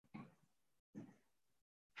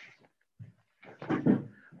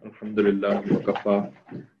الحمد لله وكفى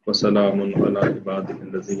وسلام على عباده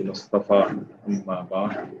الذين اصطفى أما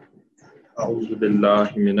بعد أعوذ بالله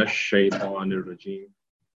من الشيطان الرجيم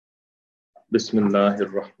بسم الله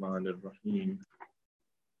الرحمن الرحيم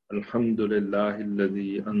الحمد لله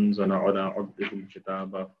الذي أنزل على عبده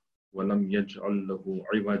الكتاب ولم يجعل له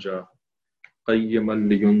عوجا قيما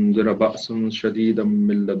لينذر بأسا شديدا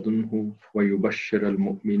من لدنه ويبشر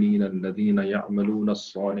المؤمنين الذين يعملون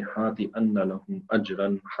الصالحات أن لهم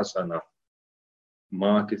أجرا حسنا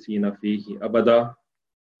ماكثين فيه أبدا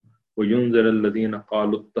وينذر الذين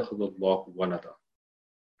قالوا اتخذ الله ولدا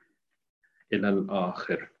إلى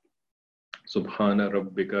الآخر سبحان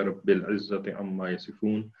ربك رب العزة عما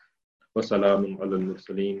يصفون وسلام على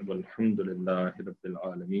المرسلين والحمد لله رب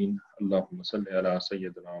العالمين اللهم صل على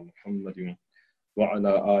سيدنا محمد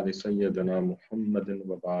وعلى آل سيدنا محمد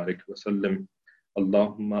وبارك وسلم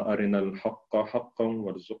اللهم أرنا الحق حقا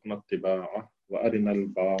وارزقنا اتباعه وأرنا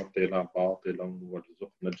الباطل باطلا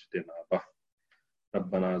وارزقنا اجتنابه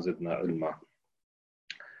ربنا زدنا علما.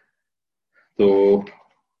 تو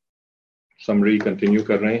سمری کنٹینیو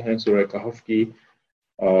کر رہے ہیں سورہ کہف کی.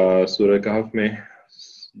 سورہ کہف میں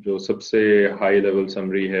جو سب سے ہائی لیول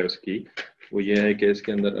سمری ہے اس کی وہ یہ ہے کہ اس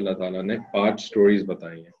کے اندر اللہ تعالیٰ نے 5 سٹوریز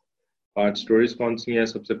بتائی ہیں. 5 سٹوریز کون سی ہیں؟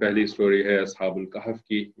 سب سے پہلی سٹوری ہے اصحاب الکہف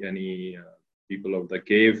کی، یعنی پیپل آف دا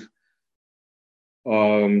کیو،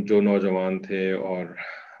 جو نوجوان تھے اور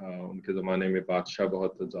ان کے زمانے میں بادشاہ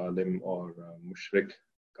بہت ظالم اور مشرک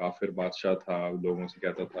کافر بادشاہ تھا. لوگوں سے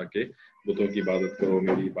کہتا تھا کہ بتوں کی عبادت کرو،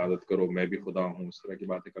 میری عبادت کرو، میں بھی خدا ہوں، اس طرح کی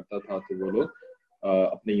باتیں کرتا تھا. تو وہ لوگ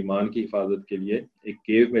اپنے ایمان کی حفاظت کے لیے ایک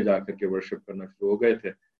کیو میں جا کر کے ورشپ کرنا شروع ہو گئے تھے،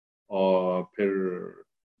 اور پھر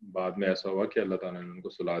بعد میں ایسا ہوا کہ اللہ تعالیٰ نے ان کو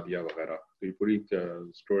سلا دیا وغیرہ. تو یہ پوری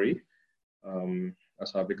سٹوری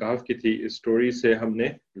اصحاب کہف کی تھی. اس سٹوری سے ہم نے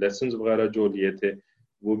لیسنز وغیرہ جو لیے تھے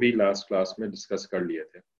وہ بھی لاسٹ کلاس میں ڈسکس کر لیے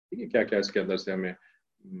تھے. ٹھیک ہے، کیا کیا اس کے اندر سے ہمیں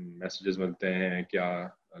میسیجز ملتے ہیں، کیا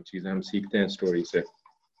چیزیں ہم سیکھتے ہیں سٹوری سے.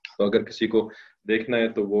 تو اگر کسی کو دیکھنا ہے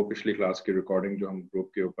تو وہ پچھلی کلاس کی ریکارڈنگ جو ہم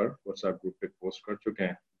گروپ کے اوپر واٹس ایپ گروپ پہ پوسٹ کر چکے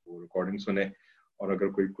ہیں وہ ریکارڈنگ سنیں، اور اگر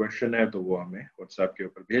کوئی کویشچن ہے تو وہ ہمیں واٹس ایپ کے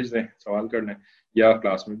اوپر بھیج دیں، سوال کر لیں، یا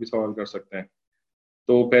کلاس میں بھی سوال کر سکتے ہیں.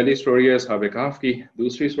 تو پہلی سٹوری ہے اصحاب کہف کی.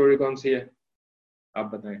 دوسری سٹوری کون سی ہے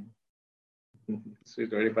آپ بتائیں؟ دوسری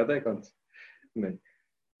سٹوری پتہ ہے کون سی؟ نہیں.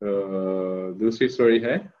 دوسری سٹوری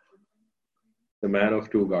ہے The Man of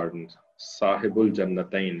Two Gardens، صاحب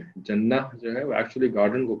الجنتین. جنہ جو ہے وہ ایکچولی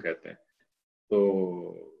گارڈن کو کہتے ہیں. تو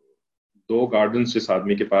 2 گارڈنز جس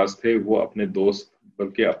آدمی کے پاس تھے، وہ اپنے دوست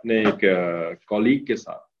بلکہ اپنے ایک کولیگ کے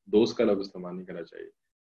ساتھ، دوست کا لفظ استعمال نہیں کرنا چاہیے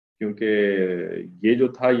کیونکہ یہ جو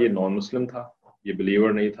تھا یہ نان مسلم تھا، یہ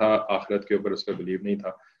بلیور نہیں تھا، آخرت کے اوپر اس کا بلیو نہیں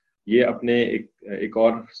تھا. یہ اپنے ایک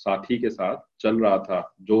اور ساتھی کے ساتھ چل رہا تھا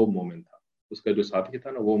جو مومن تھا. اس کا جو ساتھی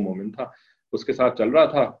تھا نا وہ مومن تھا، اس کے ساتھ چل رہا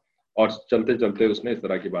تھا، اور چلتے چلتے اس نے اس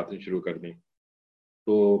طرح کی باتیں شروع کر دیں.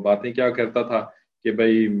 تو باتیں کیا کرتا تھا کہ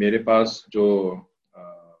بھائی میرے پاس جو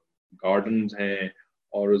گارڈنز ہیں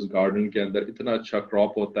اور اس گارڈن کے اندر اتنا اچھا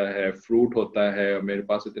کراپ ہوتا ہے، فروٹ ہوتا ہے، اور میرے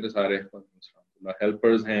پاس اتنے سارے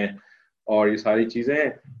ہیلپرز ہیں اور یہ ساری چیزیں ہیں.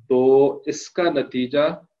 تو اس کا نتیجہ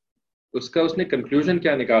اس نے کنکلوژن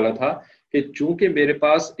کیا نکالا تھا کہ چونکہ میرے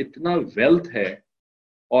پاس اتنا ویلتھ ہے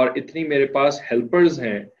اور اتنی میرے پاس ہیلپرز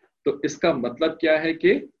ہیں، تو اس کا مطلب کیا ہے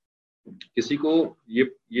کہ کسی کو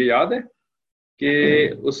یہ یاد ہے کہ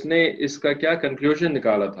اس نے اس کا کیا کنکلوژن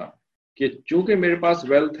نکالا تھا کہ چونکہ میرے پاس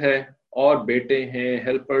ویلتھ ہے اور بیٹے ہیں،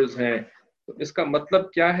 ہیلپرز ہیں، تو اس کا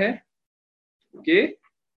مطلب کیا ہے کہ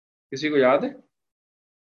کسی کو یاد ہے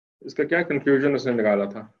اس کا کیا کنکلوژن اس نے نکالا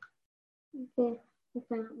تھا؟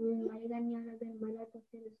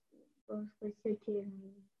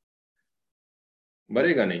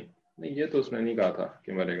 مرے گا نہیں. نہیں، یہ تو اس نے نہیں کہا تھا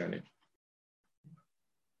کہ مرے گا نہیں.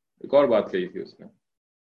 ایک اور بات کہی تھی اس نے،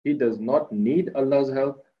 he does not need Allah's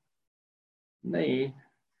help. نہیں،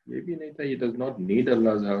 یہ بھی نہیں تھا he does not need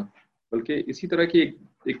Allah's help، بلکہ اسی طرح کی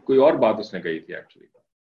ایک کوئی اور بات اس نے کہی تھی ایکچولی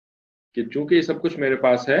کہ چونکہ یہ سب کچھ میرے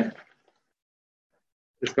پاس ہے،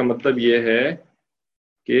 اس کا مطلب یہ ہے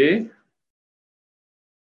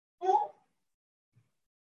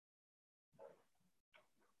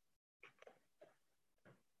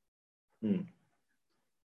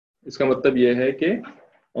کہ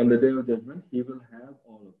on the day of judgment he will have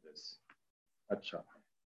all of this. اچھا،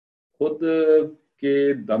 خود کے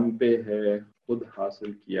دم پہ ہے، خود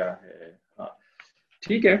حاصل کیا ہے. ہاں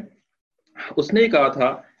ٹھیک ہے. اس نے کہا تھا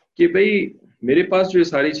کہ بھئی میرے پاس جو یہ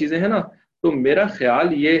ساری چیزیں ہیں نا، تو میرا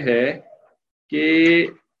خیال یہ ہے کہ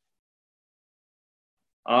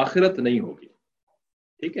آخرت نہیں ہوگی.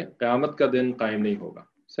 ٹھیک ہے، قیامت کا دن قائم نہیں ہوگا.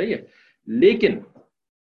 صحیح ہے. لیکن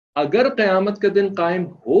اگر قیامت کا دن قائم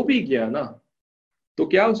ہو بھی گیا نا، तो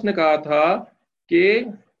क्या उसने कहा था कि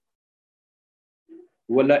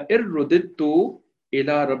वलइन रुदित्तु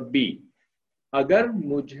इला रब्बी, अगर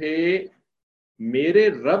मुझे मेरे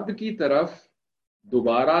रब की तरफ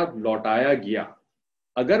दोबारा लौटाया गया,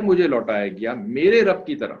 अगर मुझे लौटाया गया मेरे रब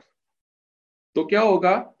की तरफ, तो क्या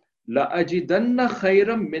होगा, लअजिदन्न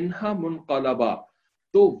खैरम मिन्हा मुनक़लबा,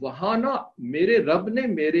 तो वहां ना मेरे रब ने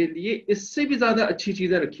मेरे लिए इससे भी ज्यादा अच्छी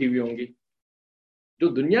चीजें रखी हुई होंगी। जो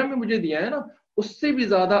दुनिया में मुझे दिया है ना, उससे भी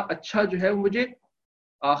ज्यादा अच्छा जो है वो मुझे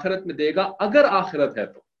आखिरत में देगा, अगर आखिरत है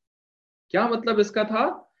तो। क्या मतलब इसका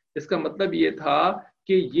था? इसका मतलब ये था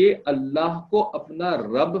कि ये अल्लाह को अपना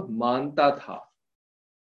रब मानता था,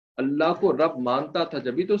 अल्लाह को रब मानता था,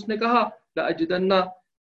 जब भी तो उसने कहा लअजिदन्ना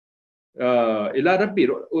इला रब्बी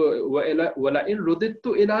वलइन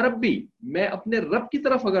रुदित्तु इला रब्बी, मैं अपने रब की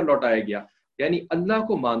तरफ अगर लौटाया गया, यानी अल्लाह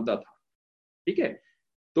को मानता था। ठीक है,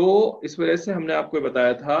 तो इस वजह से हमने आपको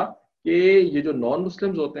बताया था कि ये जो नॉन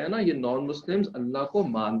मुस्लिम्स होते हैं ना, ये नॉन मुस्लिम्स अल्लाह को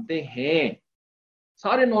मानते हैं,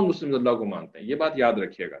 सारे नॉन मुस्लिम्स अल्लाह को मानते हैं, ये बात याद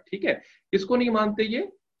रखिएगा। ठीक है, किसको नहीं मानते?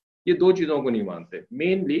 ये दो चीजों को नहीं मानते,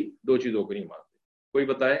 मेनली दो चीजों को नहीं मानते। कोई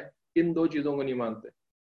बताए किन दो चीजों को नहीं मानते?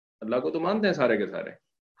 अल्लाह को तो मानते हैं सारे के सारे,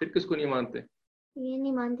 फिर किसको नहीं मानते? ये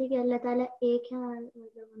नहीं मानते कि अल्लाह ताला एक है,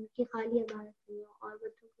 मतलब उनकी खाली इबादत है और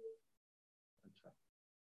बच्चों की। अच्छा,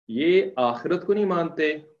 ये आखिरत को नहीं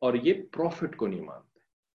मानते और ये प्रॉफिट को नहीं मानते।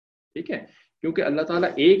 ठीक है, क्योंकि अल्लाह ताला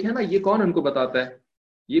एक है ना, ये कौन उनको बताता है?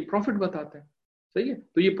 ये प्रॉफिट बताता है। सही है,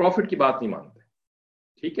 तो ये प्रॉफिट की बात नहीं मानते।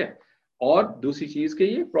 ठीक है, और दूसरी चीज के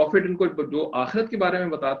ये प्रॉफिट इनको जो आखिरत के बारे में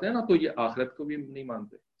बताते हैं ना, तो ये आखिरत को भी नहीं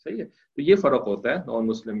मानते। सही है, तो ये फर्क होता है नॉन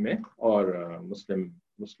मुस्लिम में और मुस्लिम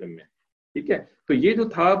मुस्लिम में। ठीक है, तो ये जो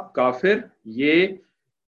था काफिर, ये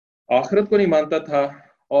आखिरत को नहीं मानता था,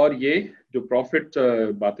 और ये जो प्रॉफिट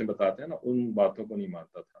बातें बताते हैं ना, उन बातों को नहीं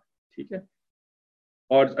मानता था। ठीक है,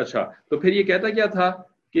 और अच्छा, तो फिर ये कहता क्या था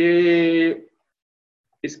कि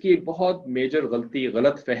इसकी एक बहुत मेजर गलती,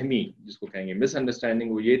 गलत फहमी जिसको कहेंगे,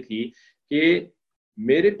 मिसअंडरस्टैंडिंग, वो ये थी कि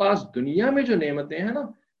मेरे पास दुनिया में जो नेमतें हैं ना,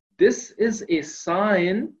 this is a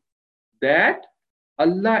sign that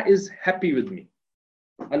Allah is happy with me,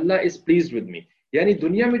 Allah is pleased with me. यानी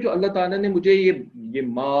दुनिया में जो अल्लाह ताला ने मुझे ये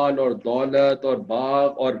माल और दौलत और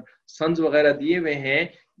बाग और सन्स वगैरह दिए हुए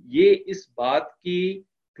हैं, ये इस बात की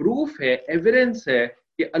प्रूफ है, एविडेंस है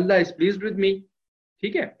कि Allah is pleased with me.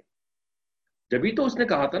 ठीक है, जभी तो उसने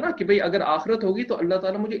कहा था ना कि भाई अगर आखिरत होगी तो अल्लाह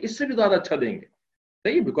ताला मुझे इससे भी ज्यादा अच्छा देंगे।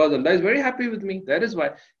 सही, because Allah is very happy with me, that is why.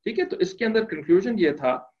 ठीक है, तो इसके अंदर कंक्लूजन ये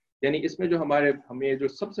था, यानी इसमें जो हमें जो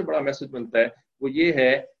सबसे बड़ा मैसेज मिलता है वो ये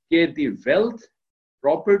है कि the wealth,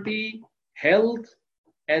 property, health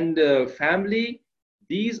and family,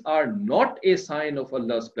 these are not a sign of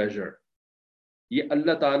Allah's pleasure. ये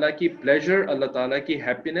अल्लाह ताला की प्लेजर, अल्लाह ताला की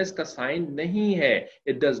हैप्पीनेस का साइन नहीं है।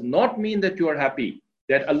 It does not mean that you are happy,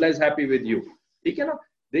 that Allah is happy with you. ठीक है ना,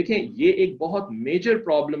 देखें ये एक बहुत मेजर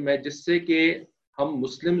प्रॉब्लम है जिससे कि हम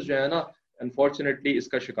मुस्लिम्स जो है ना, अनफॉर्चुनेटली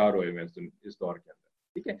इसका शिकार हुए हैं इस दौर के अंदर।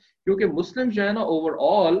 ठीक है, क्योंकि मुस्लिम्स जो है ना,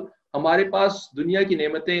 ओवरऑल हमारे पास दुनिया की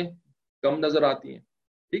नेमतें कम नजर आती हैं।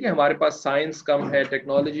 ठीक है, हमारे पास साइंस कम है,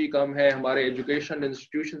 टेक्नोलॉजी कम है, हमारे एजुकेशन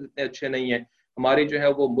इंस्टीट्यूशन इतने अच्छे नहीं है, हमारी जो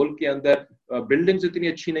है वो मुल्क के अंदर बिल्डिंग्स इतनी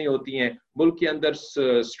अच्छी नहीं होती हैं, मुल्क के अंदर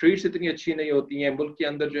स्ट्रीट्स इतनी अच्छी नहीं होती हैं, मुल्क के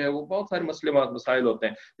अंदर जो है वो बहुत सारे मसले मसाइल होते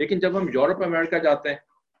हैं। लेकिन जब हम यूरोप अमेरिका जाते हैं,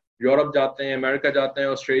 यूरोप जाते हैं, अमेरिका जाते हैं,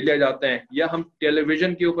 ऑस्ट्रेलिया जाते हैं, या हम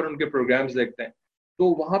टेलीविजन के ऊपर उनके प्रोग्राम्स देखते हैं, तो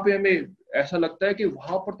वहां पे हमें ऐसा लगता है कि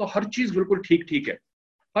वहां पर तो हर चीज बिल्कुल ठीक ठीक है,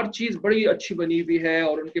 हर चीज बड़ी अच्छी बनी हुई है,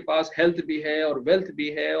 और उनके पास हेल्थ भी है और वेल्थ भी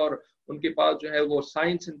है, और उनके पास जो है वो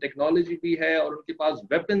साइंस एंड टेक्नोलॉजी भी है, और उनके पास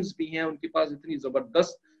वेपन्स भी हैं, उनके पास इतनी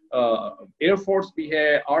जबरदस्त एयरफोर्स भी है,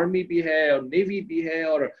 आर्मी भी है और नेवी भी है,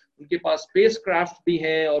 और उनके पास स्पेस क्राफ्ट भी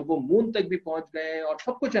हैं, और वो मून तक भी पहुंच गए हैं, और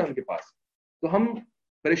सब कुछ है उनके पास। तो हम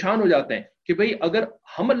परेशान हो जाते हैं कि भाई अगर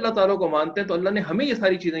हम अल्लाह ताला को मानते हैं तो अल्लाह ने हमें ये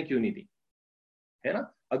सारी चीजें क्यों नहीं दी, है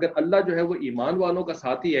ना। अगर अल्लाह जो है वो ईमान वालों का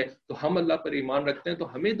साथी है, तो हम अल्लाह पर ईमान रखते हैं, तो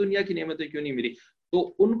हमें दुनिया की नेमतें क्यों नहीं मिली? तो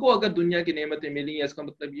उनको अगर दुनिया की नेमतें मिली है, इसका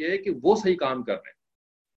मतलब ये है कि वो सही काम कर रहे हैं।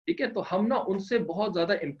 ठीक है, तो हम ना उनसे बहुत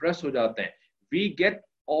ज्यादा इंप्रेस हो जाते हैं, we get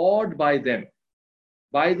awed by them,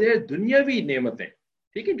 by their दुनियावी नेमतें।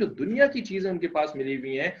 ठीक है, जो दुनिया की चीजें उनके पास मिली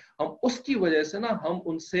हुई हैं, हम उसकी वजह से ना हम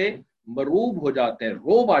उनसे मरूब हो जाते हैं,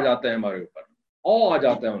 रोब आ जाता है हमारे ऊपर, आ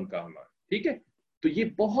जाता है उनका हमारा। ठीक है, तो ये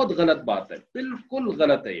बहुत गलत बात है, बिल्कुल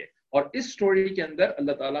गलत है ये। और इस स्टोरी के अंदर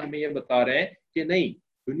अल्लाह ताला हमें ये बता रहे हैं कि नहीं,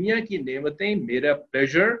 दुनिया की नेमतें, मेरा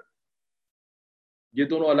प्लेजर, ये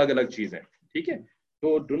दोनों अलग अलग चीजें। ठीक है,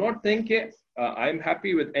 तो do not think I am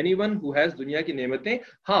happy with anyone who has दुनिया की नेमतें।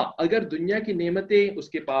 हाँ, अगर दुनिया की नेमतें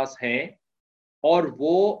उसके पास हैं और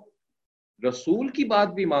वो رسول کی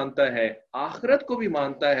بات بھی مانتا ہے, آخرت کو بھی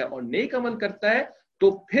مانتا ہے اور نیک عمل کرتا ہے, تو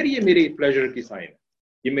پھر یہ میری پلیجر کی سائن ہے,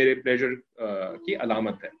 یہ میرے پلیجر کی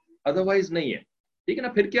علامت ہے, ادروائز نہیں ہے. ٹھیک ہے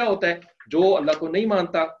نا. پھر کیا ہوتا ہے, جو اللہ کو نہیں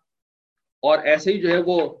مانتا اور ایسے ہی جو ہے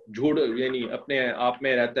وہ جھوٹ یعنی اپنے آپ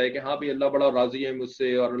میں رہتا ہے کہ ہاں بھائی اللہ بڑا راضی ہے مجھ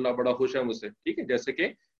سے اور اللہ بڑا خوش ہے مجھ سے. ٹھیک ہے, جیسے کہ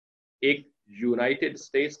ایک یونائٹڈ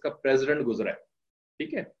اسٹیٹس کا پریزیڈنٹ گزرا ہے,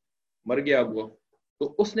 ٹھیک ہے, مر گیا اب وہ,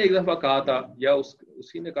 تو اس نے ایک دفعہ کہا تھا, یا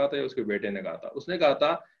اسی نے کہا تھا یا اس کے بیٹے نے کہا تھا, اس نے کہا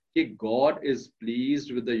تھا کہ God is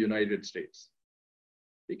pleased with the United States.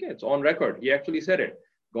 ٹھیک ہے, it's on record, he actually said it.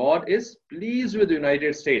 God is pleased with the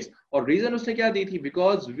United States. اور ریزن اس نے کیا دی تھی,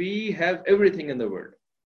 because we have everything in the world.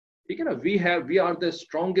 ٹھیک ہے نا, we are the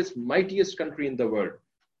strongest, mightiest country in the world.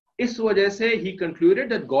 اس وجہ سے he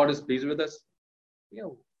concluded that God is pleased with us.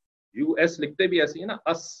 US لکھتے بھی ایسے ہی نا,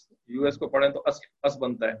 us, US کو پڑھیں تو us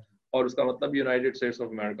بنتا ہے, اور اس کا مطلب یونائٹڈ اسٹیٹس آف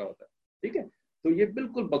امریکہ ہوتا ہے. ٹھیک ہے, تو یہ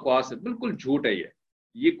بالکل بکواس ہے, بالکل جھوٹ ہے,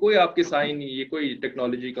 یہ کوئی آپ کے سائن نہیں, یہ کوئی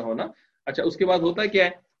ٹیکنالوجی کا ہونا. اچھا, اس کے بعد ہوتا ہے کیا ہے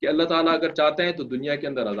کہ اللہ تعالیٰ اگر چاہتے ہیں تو دنیا کے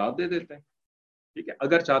اندر عذاب دے دیتے ہیں. ٹھیک ہے,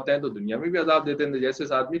 اگر چاہتے ہیں تو دنیا میں بھی عذاب دیتے ہیں. جیسے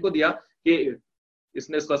اس آدمی کو دیا کہ اس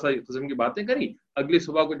نے اس قسم کی باتیں کری, اگلی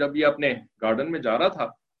صبح کو جب یہ اپنے گارڈن میں جا رہا تھا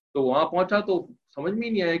تو وہاں پہنچا تو سمجھ میں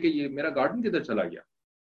ہی نہیں آیا کہ یہ میرا گارڈن کدھر چلا گیا.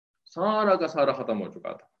 سارا کا سارا ختم ہو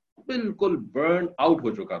چکا تھا, بالکل برن آؤٹ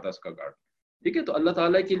ہو چکا تھا اس کا گارڈن. ٹھیک ہے, تو اللہ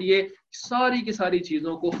تعالیٰ کے لیے ساری کی ساری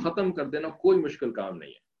چیزوں کو ختم کر دینا کوئی مشکل کام نہیں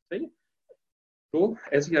ہے. صحیح ہے, تو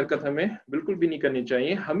ایسی حرکت ہمیں بالکل بھی نہیں کرنی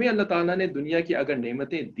چاہیے. ہمیں اللہ تعالیٰ نے دنیا کی اگر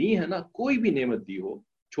نعمتیں دی ہیں نا, کوئی بھی نعمت دی ہو,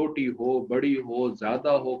 چھوٹی ہو, بڑی ہو, زیادہ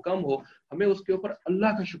ہو, کم ہو, ہمیں اس کے اوپر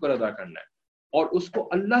اللہ کا شکر ادا کرنا ہے اور اس کو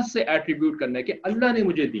اللہ سے ایٹریبیوٹ کرنا ہے کہ اللہ نے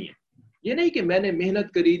مجھے دی ہیں. یہ نہیں کہ میں نے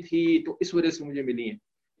محنت کری تھی تو اس وجہ سے مجھے ملی ہیں,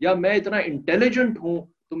 یا میں اتنا انٹیلیجنٹ ہوں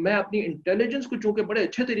تو میں اپنی انٹیلیجنس کو چونکہ بڑے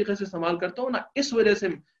اچھے طریقے سے استعمال کرتا ہوں نا, اس وجہ سے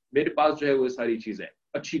میرے پاس جو ہے وہ ساری چیزیں,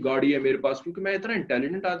 اچھی گاڑی ہے میرے پاس کیونکہ میں اتنا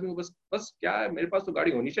انٹیلیجنٹ آدمی ہوں. بس کیا ہے, میرے پاس تو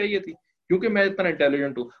گاڑی ہونی چاہیے تھی کیونکہ میں اتنا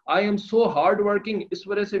انٹیلیجنٹ ہوں. I am so hard working, اس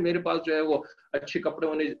وجہ سے میرے پاس جو ہے وہ اچھے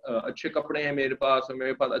کپڑے ہیں میرے پاس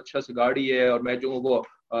اچھا سی گاڑی ہے, اور میں جو ہوں وہ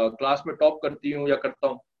کلاس میں ٹاپ کرتی ہوں یا کرتا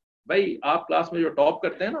ہوں. بھائی آپ کلاس میں جو ٹاپ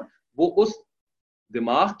کرتے ہیں نا, وہ اس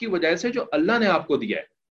دماغ کی وجہ سے جو اللہ نے آپ کو دیا ہے.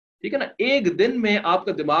 ٹھیک ہے نا, ایک دن میں آپ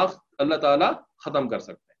کا دماغ اللہ تعالیٰ ختم کر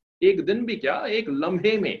سکتے ہیں. ایک دن بھی کیا, ایک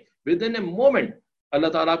لمحے میں, ود ان اے مومنٹ اللہ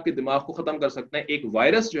تعالیٰ آپ کے دماغ کو ختم کر سکتے ہیں. ایک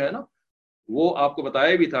وائرس جو ہے نا, وہ آپ کو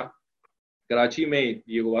بتایا بھی تھا, کراچی میں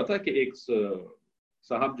یہ ہوا تھا کہ ایک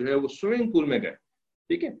صاحب جو ہے وہ سوئمنگ پول میں گئے.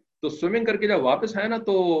 ٹھیک ہے, تو سوئمنگ کر کے جب واپس آئے نا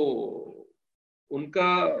تو ان کا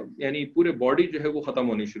یعنی پورے باڈی جو ہے وہ ختم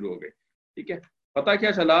ہونی شروع ہو گئی. ٹھیک ہے, پتا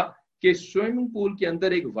کیا چلا کہ سوئمنگ پول کے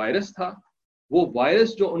اندر ایک وائرس تھا. وہ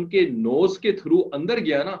وائرس جو ان کے نوز کے تھرو اندر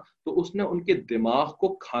گیا نا, تو اس نے ان کے دماغ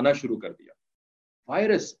کو کھانا شروع کر دیا.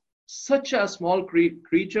 Virus, such a small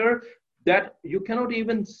creature that you cannot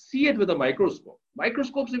even see it with a microscope.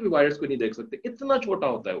 Microscope سے بھی وائرس کو نہیں دیکھ سکتے, اتنا چھوٹا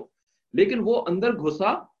ہوتا ہے وہ. لیکن وہ اندر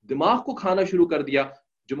گھسا, دماغ کو کھانا شروع کر دیا.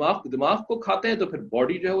 دماغ کو کھاتے ہیں تو پھر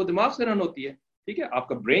باڈی جو ہے وہ دماغ سے رن ہوتی ہے. ٹھیک ہے, آپ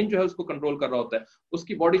کا برین جو ہے اس کو کنٹرول کر رہا ہوتا ہے. اس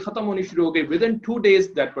کی باڈی ختم ہونی شروع ہو گئی. within 2 days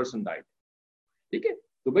that person died. ٹھیک ہے,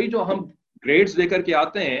 تو بھائی جو ہم گریڈز لے کر کے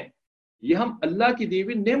آتے ہیں, یہ ہم اللہ کی دی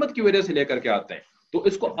ہوئی نعمت کی وجہ سے لے کر کے آتے ہیں. تو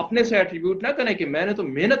اس کو اپنے سے ایٹریبیوٹ نہ کریں کہ میں نے تو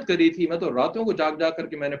محنت کری تھی, میں تو راتوں کو جاگ کر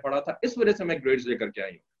کے میں نے پڑھا تھا, اس وجہ سے میں گریڈز لے کر کے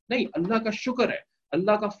آئی ہوں. نہیں, اللہ کا شکر ہے,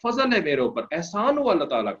 اللہ کا فضل ہے میرے اوپر, احسان ہوا اللہ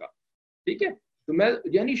تعالیٰ کا. ٹھیک ہے, تو میں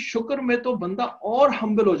یعنی شکر میں تو بندہ اور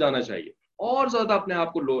ہمبل ہو جانا چاہیے, اور زیادہ اپنے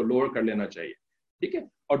آپ کو لوور کر لینا چاہیے. ٹھیک ہے,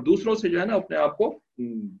 اور دوسروں سے جو ہے نا اپنے آپ کو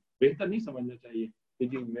بہتر نہیں سمجھنا چاہیے کہ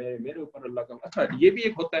جی میرے اوپر اللہ کا. اچھا, یہ بھی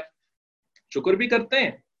ایک ہوتا ہے, شکر بھی کرتے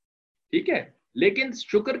ہیں, ٹھیک ہے, لیکن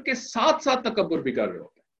شکر کے ساتھ ساتھ تکبر بھی کر رہے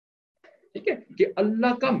ہوتے ہیں. ٹھیک ہے, کہ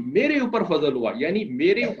اللہ کا میرے اوپر فضل ہوا, یعنی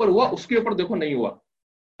میرے اوپر ہوا, اس کے اوپر دیکھو نہیں ہوا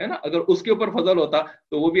ہے نا. اگر اس کے اوپر فضل ہوتا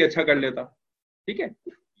تو وہ بھی اچھا کر لیتا. ٹھیک ہے,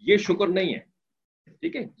 یہ شکر نہیں ہے.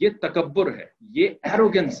 ٹھیک ہے, یہ تکبر ہے, یہ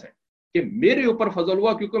ایروگنس ہے کہ میرے اوپر فضل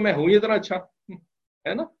ہوا کیونکہ میں ہوں اتنا اچھا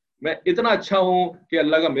ہے نا, میں اتنا اچھا ہوں کہ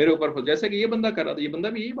اللہ کا میرے اوپر فضل. جیسے کہ یہ بندہ کر رہا تھا, یہ بندہ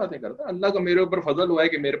بھی یہی باتیں کرتا ہے, اللہ کا میرے اوپر فضل ہوا ہے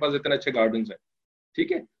کہ میرے پاس اتنے اچھے گارڈنز ہیں.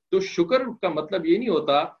 ٹھیک ہے, تو شکر کا مطلب یہ نہیں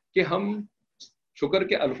ہوتا کہ ہم شکر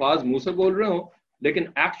کے الفاظ منہ سے بول رہے ہوں, لیکن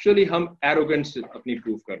ایکچولی ہم ایروگنس اپنی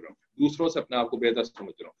پروف کر رہے ہوں, دوسروں سے اپنے آپ کو بہتر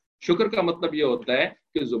سمجھ رہے ہوں. شکر کا مطلب یہ ہوتا ہے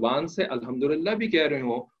کہ زبان سے الحمدللہ بھی کہہ رہے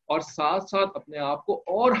ہوں اور ساتھ ساتھ اپنے آپ کو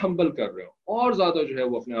اور ہمبل کر رہے ہوں, اور زیادہ جو ہے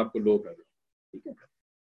وہ اپنے آپ کو لو کر رہے ہوں. ٹھیک ہے,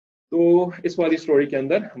 تو اس والی سٹوری کے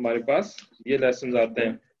اندر ہمارے پاس یہ لیسنز آتے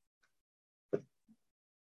ہیں.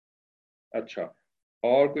 اچھا,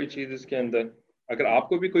 اور کوئی چیز اس کے اندر اگر آپ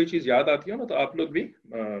کو بھی کوئی چیز یاد آتی ہو نا, تو آپ لوگ بھی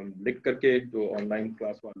لکھ کر کے, جو آن لائن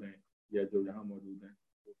کلاس والے ہیں یا جو یہاں موجود ہیں,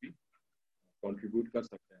 وہ بھی کنٹریبیوٹ کر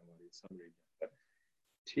سکتے ہیں ہماری سمری کے اندر.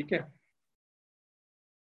 ٹھیک ہے.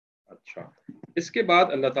 اچھا, اس کے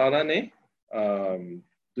بعد اللہ تعالیٰ نے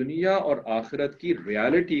دنیا اور آخرت کی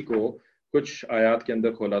ریالٹی کو کچھ آیات کے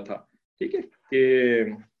اندر کھولا تھا. ٹھیک ہے, کہ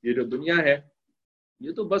یہ جو دنیا ہے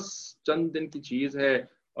یہ تو بس چند دن کی چیز ہے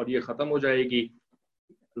اور یہ ختم ہو جائے گی.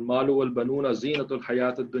 المال والبنون زینت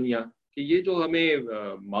الحیات الدنیا, کہ یہ جو ہمیں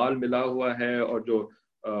مال ملا ہوا ہے اور جو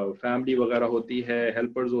فیملی وغیرہ ہوتی ہے,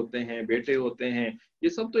 ہیلپرز ہوتے ہیں, بیٹے ہوتے ہیں, یہ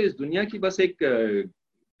سب تو اس دنیا کی بس ایک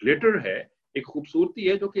گلیٹر ہے, ایک خوبصورتی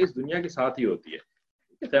ہے جو کہ اس دنیا کے ساتھ ہی ہوتی ہے.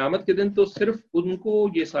 قیامت کے دن تو صرف ان کو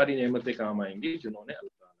یہ ساری نعمتیں کام آئیں گی جنہوں نے اللہ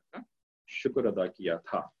تعالیٰ کا شکر ادا کیا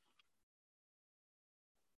تھا.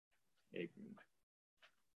 ایک منٹ,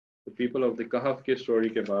 پیپل آف دی کہف کے سٹوری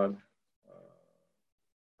کے بعد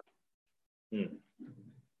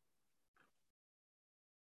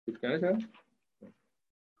کچھ کہنا چاہیں؟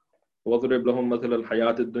 وَضْرِبْ لَهُم مَثَلَ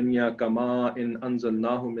الْحَيَاةِ الدُّنْيَا كَمَاءٍ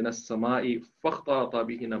أَنزَلْنَاهُ مِنَ السَّمَاءِ فَاخْتَلَطَ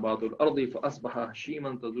بِهِ نَبَاتُ الْأَرْضِ فَأَصْبَحَ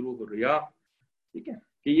هَشِيمًا تَذْرُوهُ الرِّيَاحُ. ٹھیک ہے,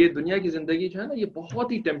 کہ یہ دنیا کی زندگی جو ہے نا یہ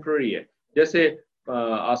بہت ہی ٹیمپرری ہے. جیسے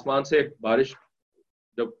آسمان سے بارش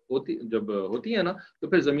جب ہوتی ہے نا تو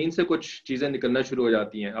پھر زمین سے کچھ چیزیں نکلنا شروع ہو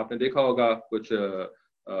جاتی ہیں. آپ نے دیکھا ہوگا کچھ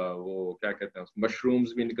وہ کیا کہتے ہیں,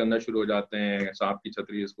 مشرومز بھی نکلنا شروع ہو جاتے ہیں, سانپ کی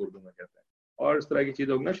چھتری اس کو اردو میں کہتے ہیں, اور اس طرح کی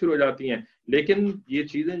چیزیں اگنا شروع ہو جاتی ہیں. لیکن یہ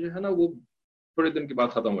چیزیں جو ہے نا وہ تھوڑے دن کے بعد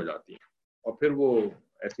ختم ہو جاتی ہیں اور پھر وہ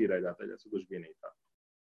ایسے ہی رہ جاتا ہے جیسے کچھ بھی نہیں تھا.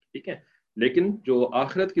 ٹھیک ہے, لیکن جو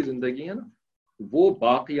آخرت کی زندگی ہے نا وہ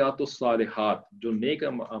باقیات الصالحات, جو نیک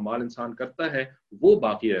اعمال انسان کرتا ہے وہ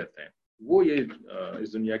باقی رہتے ہیں. وہ یہ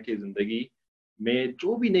اس دنیا کی زندگی میں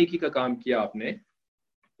جو بھی نیکی کا کام کیا آپ نے,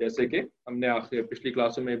 جیسے کہ ہم نے پچھلی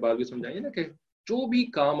کلاسوں میں بات بھی سمجھائی نا کہ جو بھی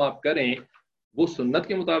کام آپ کریں وہ سنت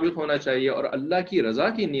کے مطابق ہونا چاہیے اور اللہ کی رضا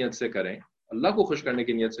کی نیت سے کریں, اللہ کو خوش کرنے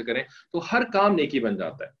کی نیت سے کریں, تو ہر کام نیکی بن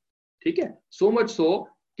جاتا ہے. ٹھیک ہے, سو مچ سو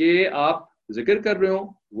کہ آپ ذکر کر رہے ہو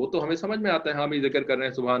وہ تو ہمیں سمجھ میں آتا ہے, ہاں بھی ذکر کر رہے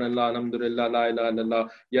ہیں سبحان اللہ, الحمدللہ, لا الہ الا اللہ,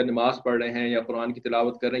 یا نماز پڑھ رہے ہیں یا قرآن کی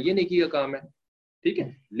تلاوت کر رہے ہیں, یہ نیکی کا کام ہے. ٹھیک ہے,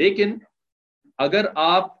 لیکن اگر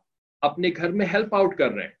آپ اپنے گھر میں ہیلپ آؤٹ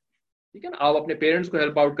کر رہے ہیں, ٹھیک ہے نا, آپ اپنے پیرنٹس کو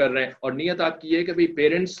ہیلپ آؤٹ کر رہے ہیں اور نیت آپ کی ہے کہ بھئی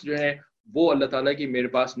پیرنٹس جو ہیں وہ اللہ تعالیٰ کی میرے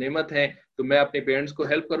پاس نعمت ہے تو میں اپنے پیرنٹس کو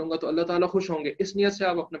ہیلپ کروں گا تو اللہ تعالیٰ خوش ہوں گے, اس نیت سے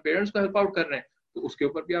آپ اپنے پیرنٹس کو ہیلپ آؤٹ کر رہے ہیں تو اس کے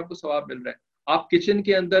اوپر بھی آپ کو ثواب مل رہا ہے. آپ کچن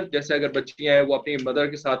کے اندر جیسے اگر بچیاں ہیں وہ اپنی مدر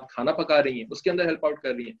کے ساتھ کھانا پکا رہی ہیں, اس کے اندر ہیلپ آؤٹ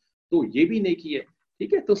کر رہی ہیں, تو یہ بھی نیکی ہے.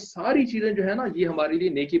 ٹھیک ہے, تو ساری چیزیں جو ہے نا یہ ہمارے لیے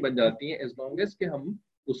نیکی بن جاتی ہیں ایز لانگ ایز کہ ہم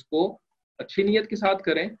اس کو اچھی نیت کے ساتھ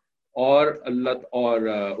کریں اور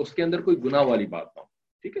اس کے اندر کوئی گناہ والی بات نہ ہو.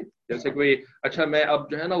 ٹھیک ہے, جیسے کوئی اچھا میں اب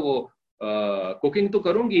جو ہے نا وہ کوکنگ تو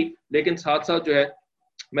کروں گی لیکن ساتھ ساتھ جو ہے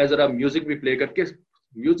میں ذرا میوزک بھی پلے کر کے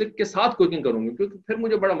میوزک کے ساتھ کوکنگ کروں گی کیونکہ پھر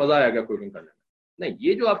مجھے بڑا مزہ آئے گا کوکنگ کرنے میں. نہیں,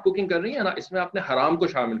 یہ جو آپ کوکنگ کر رہی ہیں نا اس میں آپ نے حرام کو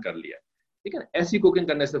شامل کر لیا. ٹھیک ہے, ایسی کوکنگ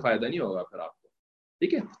کرنے سے فائدہ نہیں ہوگا پھر آپ کو.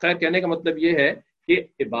 ٹھیک ہے, خیر کہنے کا مطلب یہ ہے کہ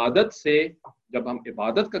عبادت سے جب ہم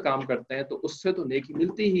عبادت کا کام کرتے ہیں تو اس سے تو نیکی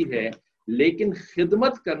ملتی ہی ہے, لیکن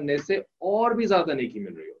خدمت کرنے سے اور بھی زیادہ نیکی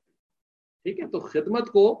مل رہی ہوتی ہے. ٹھیک ہے, تو خدمت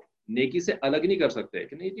کو نیکی سے الگ نہیں کر سکتے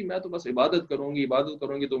کہ نہیں جی میں تو بس عبادت کروں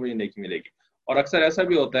گی تو مجھے نیکی ملے گی. اور اکثر ایسا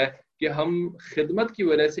بھی ہوتا ہے کہ ہم خدمت کی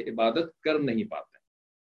وجہ سے عبادت کر نہیں پاتے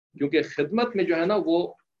کیونکہ خدمت میں جو ہے نا وہ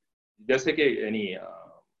جیسے کہ یعنی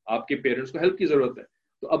آپ کے پیرنٹس کو ہیلپ کی ضرورت ہے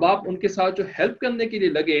تو اب آپ ان کے ساتھ جو ہیلپ کرنے کے لیے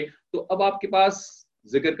لگے تو اب آپ کے پاس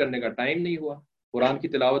ذکر کرنے کا ٹائم نہیں ہوا, قرآن کی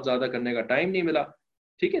تلاوت زیادہ کرنے کا ٹائم نہیں ملا,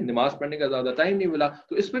 ٹھیک ہے, نماز پڑھنے کا زیادہ ٹائم نہیں ملا.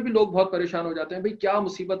 تو اس میں بھی لوگ بہت پریشان ہو جاتے ہیں, بھائی کیا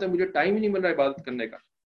مصیبت ہے, مجھے ٹائم ہی نہیں مل رہا عبادت کرنے کا.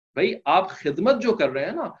 بھائی آپ خدمت جو کر رہے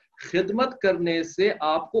ہیں نا, خدمت کرنے سے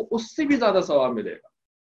آپ کو اس سے بھی زیادہ ثواب ملے گا,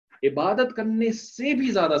 عبادت کرنے سے بھی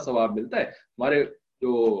زیادہ ثواب ملتا ہے. ہمارے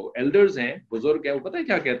جو ایلڈرز ہیں, بزرگ ہیں, وہ پتہ ہے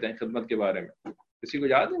کیا کہتے ہیں خدمت کے بارے میں؟ کسی کو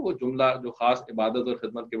یاد ہے وہ جملہ جو خاص عبادت اور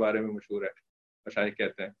خدمت کے بارے میں مشہور ہے؟ مشائخ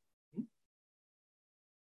کہتے ہیں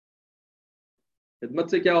خدمت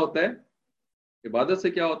سے کیا ہوتا ہے, عبادت سے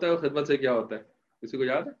کیا ہوتا ہے اور خدمت سے کیا ہوتا ہے؟ کسی کو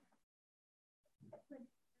یاد ہے؟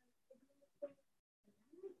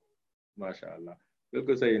 ماشاء اللہ,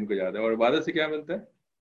 بالکل صحیح, ان کو یاد ہے. اور عبادت سے کیا ملتا ہے؟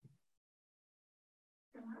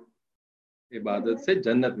 عبادت سے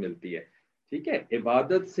جنت ملتی ہے. ٹھیک ہے,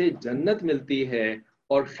 عبادت سے جنت ملتی ہے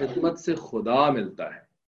اور خدمت سے خدا ملتا ہے.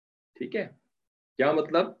 ٹھیک ہے, کیا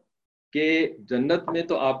مطلب کہ جنت میں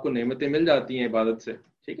تو آپ کو نعمتیں مل جاتی ہیں عبادت سے.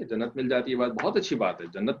 ٹھیک ہے, جنت مل جاتی ہے, بات بہت اچھی بات ہے,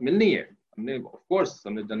 جنت ملنی ہے, ہم نے آف کورس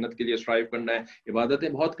ہم نے جنت کے لیے اسٹرائیو کرنا ہے, عبادتیں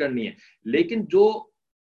بہت کرنی ہے, لیکن جو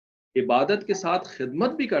عبادت کے ساتھ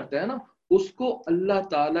خدمت بھی کرتے ہیں نا اس کو اللہ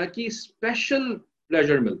تعالیٰ کی اسپیشل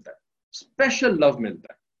پلیجر ملتا ہے, اسپیشل لو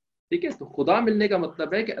ملتا ہے. ٹھیک ہے, تو خدا ملنے کا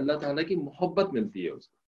مطلب ہے کہ اللہ تعالیٰ کی محبت ملتی ہے اس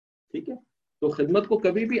کو. ٹھیک ہے, تو خدمت کو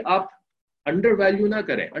کبھی بھی آپ انڈر ویلیو نہ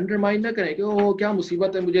کریں, انڈرمائن نہ کریں کہ او کیا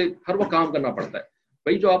مصیبت ہے, مجھے ہر وقت کام کرنا پڑتا ہے.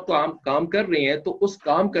 بھائی جو آپ کام کر رہی ہیں تو اس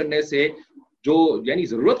کام کرنے سے جو یعنی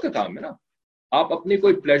ضرورت کا کام ہے نا, آپ اپنی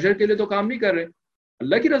کوئی پلیزر کے لیے تو کام نہیں کر رہے,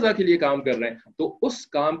 اللہ کی رضا کے لیے کام کر رہے ہیں, تو اس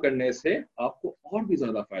کام کرنے سے آپ کو اور بھی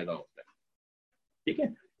زیادہ فائدہ ہوتا ہے. ٹھیک ہے,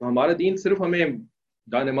 تو ہمارا دین صرف ہمیں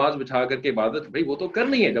جانماز بچھا کر کے عبادت, بھائی وہ تو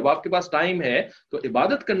کرنی ہے, جب آپ کے پاس ٹائم ہے تو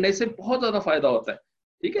عبادت کرنے سے بہت زیادہ فائدہ ہوتا ہے.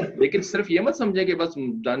 ٹھیک ہے, لیکن صرف یہ مت سمجھیں کہ بس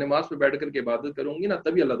جانماز پہ بیٹھ کر کے عبادت کروں گی نا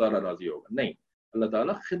تبھی اللہ تعالیٰ راضی ہوگا. نہیں, اللہ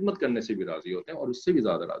تعالیٰ خدمت کرنے سے بھی راضی ہوتے ہیں اور اس سے بھی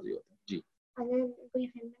زیادہ راضی ہوتے ہیں. جی, اگر کوئی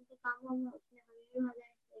خدمت کا کام ہو اس میں ہو جائے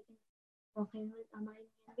لیکن وہ خدمت ہماری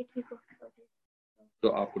بھی ٹھیک ہو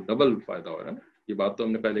تو آپ کو ڈبل فائدہ ہو رہا ہے نا. یہ بات تو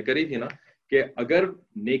ہم نے پہلے کری تھی نا کہ اگر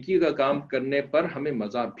نیکی کا کام کرنے پر ہمیں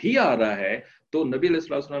مزہ بھی آ رہا ہے تو نبی علیہ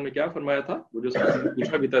الصلوۃ والسلام نے کیا فرمایا تھا, وہ جو صحابی نے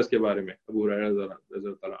پوچھا بھی تھا اس کے بارے میں ابو ہریرہ رضی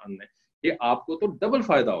اللہ تعالیٰ عنہ نے, کہ آپ کو تو ڈبل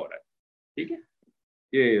فائدہ ہو رہا ہے. ٹھیک ہے,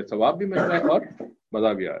 یہ ثواب بھی مل رہا ہے اور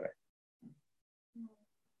مزہ بھی آ رہا ہے.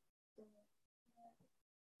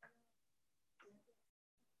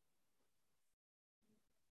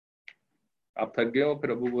 آپ تھک گئے ہو, پھر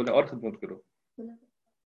ابو بولے اور خدمت کرو,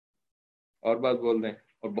 اور بات بول دیں,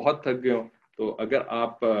 اور بہت تھک گئے ہو تو اگر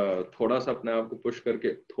آپ تھوڑا سا اپنے آپ کو پش کر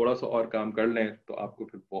کے تھوڑا سا اور کام کر لیں تو آپ کو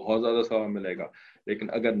پھر بہت زیادہ ثواب ملے گا. لیکن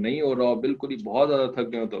اگر نہیں ہو رہا ہو, بالکل ہی بہت زیادہ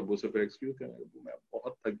تھک گئے ہو, تو ابو سے پھر ایکسکیوز کریں, ابو میں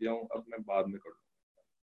بہت تھک گیا ہوں, اب میں بعد میں کر لوں,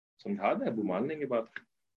 سمجھا دیں, ابو مان لیں گے بات.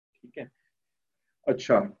 ٹھیک ہے.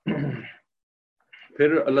 اچھا,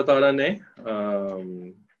 پھر اللہ تعالیٰ نے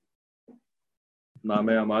نام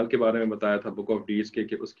اعمال کے بارے میں بتایا تھا, بک آف ڈیڈز کے,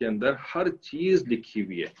 کہ اس کے اندر ہر چیز لکھی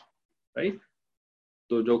ہوئی ہے. رائٹ,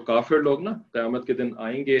 تو جو کافر لوگ نا قیامت کے دن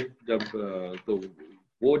آئیں گے جب, تو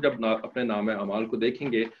وہ جب اپنے نام اعمال کو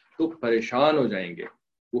دیکھیں گے تو پریشان ہو جائیں گے.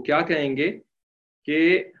 وہ کیا کہیں گے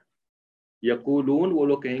کہ یقولون, وہ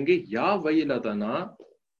لوگ کہیں گے یا ویلتنا,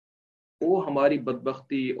 او ہماری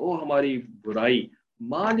بدبختی, او ہماری برائی,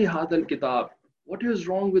 ما لہذا الکتاب, what is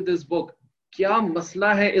wrong with this book, کیا مسئلہ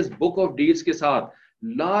ہے اس بک آف ڈیڈز کے ساتھ,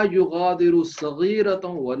 لا یغادر صغیرۃ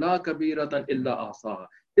ولا کبیرۃ الا احصاها,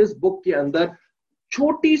 اس بک کے اندر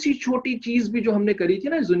چھوٹی سی چھوٹی چیز بھی جو ہم نے کری تھی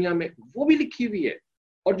نا اس دنیا میں وہ بھی لکھی ہوئی ہے,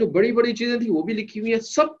 اور جو بڑی بڑی چیزیں تھیں وہ بھی لکھی ہوئی ہیں,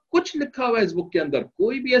 سب کچھ لکھا ہوا ہے اس بک کے اندر,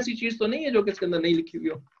 کوئی بھی ایسی چیز تو نہیں ہے جو کہ اس کے اندر نہیں لکھی ہوئی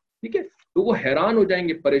ہو. ٹھیک ہے, تو وہ حیران ہو جائیں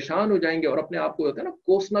گے, پریشان ہو جائیں گے, اور اپنے آپ کو ہوتا ہے نا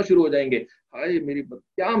کوسنا شروع ہو جائیں گے, ہائے میری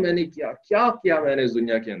کیا میں نے کیا میں نے اس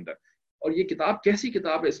دنیا کے اندر, اور یہ کتاب کیسی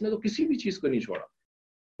کتاب ہے, اس نے تو کسی بھی چیز کو نہیں چھوڑا.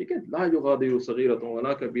 ٹھیک ہے, لا یغادر صغیرۃ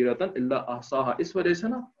ولا کبیرۃ الا احصاها. اس وجہ سے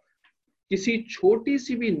نا کسی چھوٹی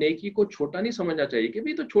سی بھی نیکی کو چھوٹا نہیں سمجھنا چاہیے کہ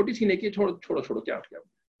بھئی تو چھوٹی سی نیکی چھوڑو کیا.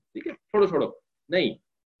 ٹھیک ہے, چھوڑو نہیں,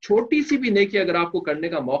 چھوٹی سی بھی نیکی اگر آپ کو کرنے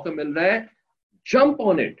کا موقع مل رہا ہے, jump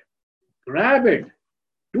on it, گریب it,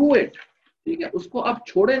 do it. ٹھیک ہے, اس کو آپ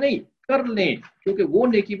چھوڑے نہیں, کر لیں, کیونکہ وہ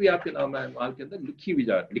نیکی بھی آپ کے نام اعمال کے اندر لکھی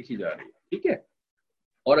جا رہی ہے. ٹھیک ہے,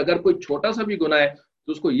 اور اگر کوئی چھوٹا سا بھی گناہ ہے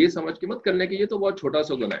تو اس کو یہ سمجھ کے مت کر لیں کہ یہ تو بہت چھوٹا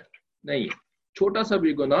سا گناہ ہے. نہیں, چھوٹا سا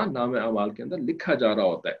بھی گناہ نام اعمال کے اندر لکھا جا رہا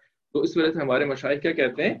ہوتا ہے. تو اس وجہ سے ہمارے مشائخ کیا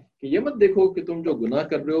کہتے ہیں کہ یہ مت دیکھو کہ تم جو گناہ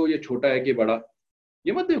کر رہے ہو یہ چھوٹا ہے کہ بڑا,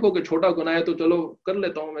 یہ مت دیکھو کہ چھوٹا گناہ ہے تو چلو کر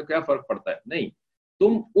لیتا ہوں میں, کیا فرق پڑتا ہے. نہیں,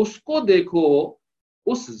 تم اس کو دیکھو,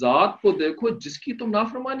 اس ذات کو دیکھو جس کی تم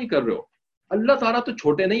نافرمانی کر رہے ہو. اللہ تعالیٰ تو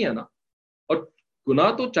چھوٹے نہیں ہے نا, اور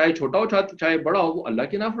گناہ تو چاہے چھوٹا ہو چاہے بڑا ہو وہ اللہ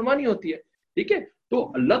کی نافرمانی ہوتی ہے. ٹھیک ہے, تو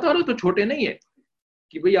اللہ تعالیٰ تو چھوٹے نہیں ہے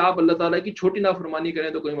کہ بھئی آپ اللہ تعالیٰ کی چھوٹی نافرمانی کریں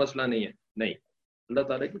تو کوئی مسئلہ نہیں ہے. نہیں, اللہ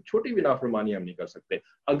تعالیٰ کی چھوٹی بھی نافرمانی ہم نہیں کر سکتے.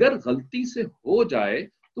 اگر غلطی سے ہو جائے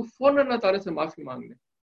تو فوراً اللہ تعالیٰ سے معافی مانگ لیں,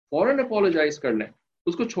 فوراً اپولوجائز کر لیں,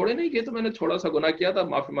 اس کو چھوڑے نہیں کہ تو میں نے تھوڑا سا گناہ کیا تھا,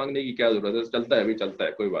 معافی مانگنے کی کیا ضرورت ہے, چلتا ہے ابھی چلتا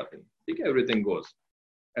ہے, کوئی بات نہیں. ٹھیک ہے, ایوری تھنگ گوز,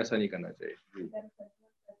 ایسا نہیں کرنا چاہیے.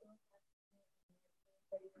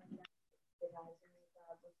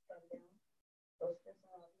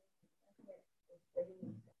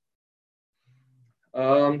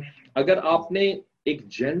 اگر آپ نے ایک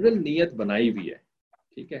جنرل نیت بنائی ہوئی ہے,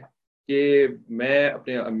 ٹھیک ہے, کہ میں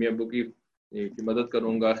اپنے امی ابو کی مدد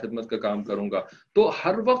کروں گا, خدمت کا کام کروں گا, تو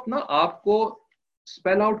ہر وقت نا آپ کو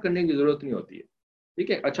اسپیل آؤٹ کرنے کی ضرورت نہیں ہوتی ہے.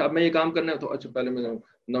 ٹھیک ہے, اچھا اب میں یہ کام کرنا ہے تو اچھا پہلے میں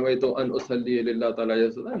نویت ان اصلی للہ تعالیٰ,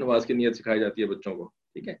 جیسے نماز کی نیت سکھائی جاتی ہے بچوں کو.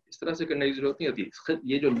 ٹھیک ہے, اس طرح سے کرنے کی ضرورت نہیں ہوتی.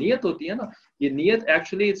 یہ جو نیت ہوتی ہے نا, یہ نیت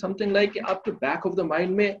ایکچولی سم تھنگ لائک کہ آپ کے بیک آف دا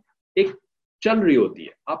مائنڈ میں ایک چل رہی ہوتی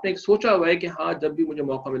ہے, آپ نے ایک سوچا ہوا ہے کہ ہاں جب بھی مجھے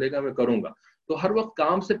موقع ملے گا میں کروں گا. تو ہر وقت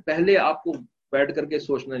کام سے پہلے آپ کو بیٹھ کر کے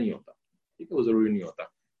سوچنا نہیں ہوتا. ٹھیک ہے, وہ ضروری نہیں ہوتا.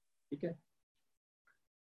 ٹھیک ہے,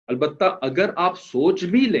 البتہ اگر آپ سوچ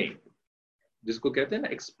بھی لیں, جس کو کہتے ہیں نا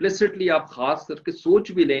ایکسپلیسٹلی آپ خاص کر کے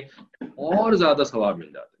سوچ بھی لیں, اور زیادہ ثواب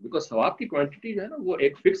مل جاتا ہے. بیکاز ثواب کی کوانٹٹی جو ہے نا وہ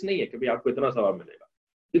ایک فکس نہیں ہے کہ بھئی آپ کو اتنا ثواب ملے گا.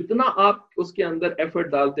 جتنا آپ اس کے اندر ایفرٹ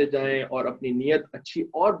ڈالتے جائیں اور اپنی نیت اچھی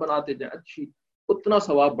اور بناتے جائیں اچھی، اتنا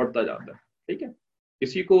ثواب بڑھتا جاتا ہے. ٹھیک ہے،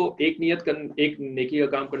 کسی کو ایک نیکی کا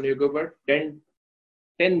کام کرنے کے اوپر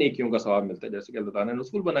 10 نیکیوں کا ثواب ملتا ہے، جیسے کہ اللہ تعالیٰ نے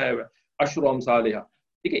رسول بنایا ہوا ہے عشر امثالھا.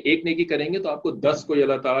 ٹھیک ہے، ایک نیکی کریں گے تو آپ کو 10 کوئی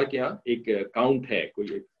اللہ تعالیٰ کے یہاں ایک کاؤنٹ ہے،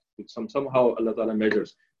 کوئی سم ہاؤ اللہ تعالیٰ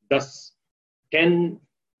میجرز 10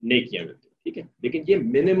 نیکیاں ملتی ہیں. ٹھیک ہے، لیکن یہ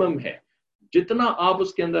منیمم ہے. جتنا آپ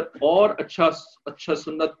اس کے اندر اور اچھا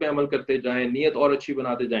سنت پہ عمل کرتے جائیں، نیت اور اچھی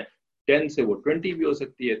بناتے جائیں، 10 سے وہ 20 بھی ہو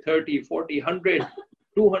سکتی ہے، 30 40 100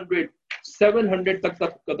 200 700 تک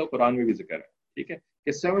کا تو قرآن میں بھی ذکر ہے. ٹھیک ہے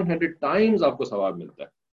کہ 700 ٹائمز آپ کو ثواب ملتا ہے.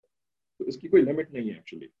 تو اس کی کوئی لمٹ نہیں ہے.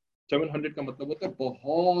 ایکچولی 700 کا مطلب ہوتا ہے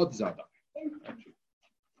بہت زیادہ.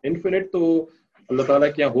 انفینٹ تو اللہ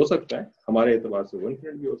تعالیٰ کیا ہو سکتا ہے، ہمارے اعتبار سے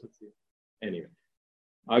 1 بھی ہو سکتی ہے. اینی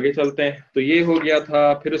آگے چلتے ہیں. تو یہ ہو گیا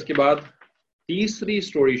تھا. پھر اس کے بعد تیسری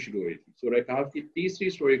سٹوری شروع ہوئی تھی. سورہ کہف کی تیسری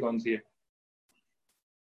سٹوری کون سی ہے؟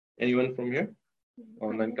 Anyone from here?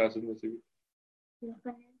 Online classes میں سے بھی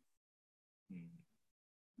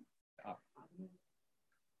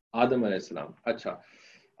آدم علیہ السلام. اچھا،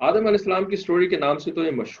 آدم علیہ السلام کی سٹوری کے نام سے تو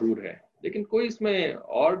یہ مشہور ہے، لیکن کوئی اس میں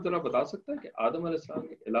اور ذرا بتا سکتا ہے کہ آدم علیہ السلام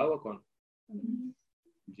کے علاوہ کون؟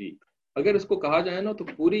 جی، اگر اس کو کہا جائے نا تو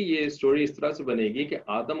پوری یہ سٹوری اس طرح سے بنے گی کہ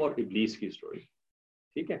آدم اور ابلیس کی سٹوری.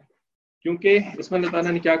 ٹھیک ہے، کیونکہ اس میں اللہ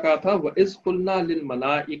تعالیٰ نے کیا کہا تھا، وَإِذْ قُلْنَا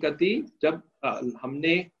لِلْمَلَائِكَةِ، جب ہم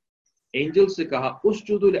نے اینجل سے کہا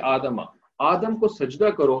اسجدوا لآدم، آدم کو سجدہ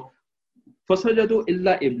کرو، فسجدوا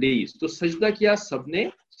الا ابلیس، تو سجدہ کیا سب نے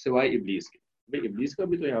سوائے ابلیس کے. بھئی ابلیس کا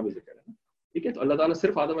بھی تو یہاں پہ ذکر ہے نا. ٹھیک ہے، تو اللہ تعالیٰ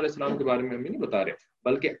صرف آدم علیہ السلام کے بارے میں ہمیں نہیں بتا رہے،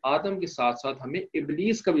 بلکہ آدم کے ساتھ ساتھ ہمیں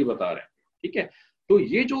ابلیس کا بھی بتا رہے ہیں. ٹھیک ہے، تو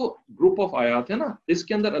یہ جو گروپ آف آیات ہے نا، اس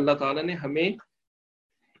کے اندر اللہ تعالیٰ نے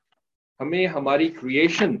ہمیں ہماری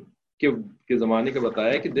کریشن کے زمانے کا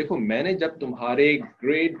بتایا کہ دیکھو میں نے جب تمہارے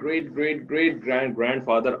great great great great grand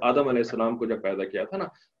father آدم علیہ السلام کو جب پیدا کیا تھا نا،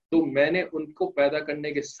 تو میں نے ان کو پیدا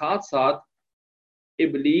کرنے کے ساتھ ساتھ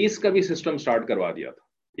ابلیس کا بھی سسٹم سٹارٹ کروا دیا تھا.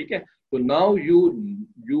 ٹھیک ہے، تو ناؤ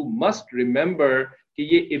یو مسٹ ریمبر کہ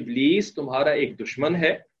یہ ابلیس تمہارا ایک دشمن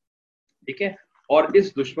ہے. ٹھیک ہے، اور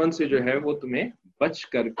اس دشمن سے جو ہے وہ تمہیں بچ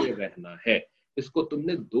کر کے رہنا ہے. اس کو تم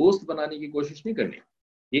نے دوست بنانے کی کوشش نہیں کرنی.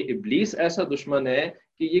 یہ ابلیس ایسا دشمن ہے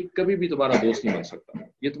کہ یہ کبھی بھی تمہارا دوست نہیں بن سکتا،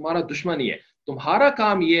 یہ تمہارا دشمن ہی ہے. تمہارا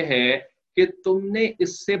کام یہ ہے کہ تم نے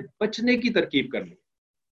اس سے بچنے کی ترکیب کرنی.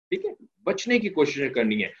 ٹھیک ہے، بچنے کی کوشش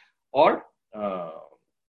کرنی ہے. اور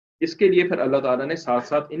اس کے لیے پھر اللہ تعالیٰ نے ساتھ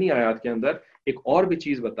ساتھ انہی آیات کے اندر ایک اور بھی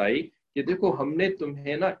چیز بتائی کہ دیکھو ہم نے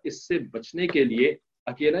تمہیں نا اس سے بچنے کے لیے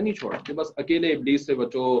اکیلا نہیں چھوڑا کہ بس اکیلے ابلیس سے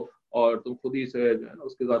بچو اور تم خود ہی سے جو ہے نا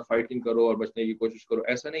اس کے ساتھ فائٹنگ کرو اور بچنے کی کوشش کرو.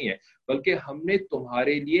 ایسا نہیں ہے، بلکہ ہم نے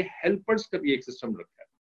تمہارے لیے ہیلپرز کا بھی ایک سسٹم رکھا ہے.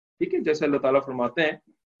 ٹھیک ہے، جیسے اللہ تعالیٰ فرماتے ہیں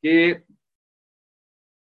کہ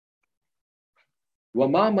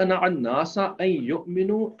وَمَا مَنَعَ النَّاسَ أَن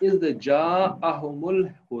يُؤْمِنُوا إِذْ جَاءَهُمُ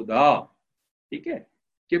الْهُدَىٰ. ٹھیک ہے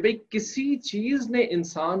کہ بھئی کسی چیز نے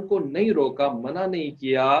انسان کو نہیں روکا، منع نہیں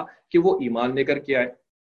کیا کہ وہ ایمان لے کر کے آئے.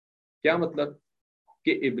 کیا مطلب؟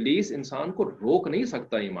 کہ ابلیس انسان کو روک نہیں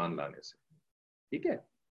سکتا ایمان لانے سے. ٹھیک ہے،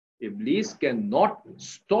 Iblis can not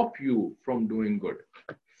stop you from doing good,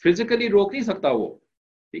 physically روک نہیں سکتا وہ.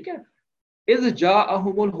 ٹھیک ہے، اذ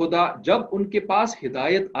جاءہم الہدیٰ، جب ان کے پاس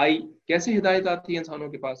ہدایت آئی. کیسے ہدایت آتی ہے انسانوں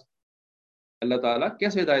کے پاس؟ اللہ تعالیٰ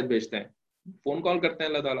کیسے ہدایت بھیجتے ہیں؟ فون کال کرتے ہیں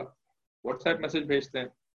اللہ تعالیٰ، واٹس ایپ میسج بھیجتے ہیں،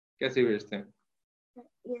 کیسے بھیجتے ہیں؟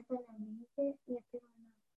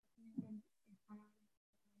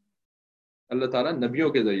 اللہ تعالیٰ نبیوں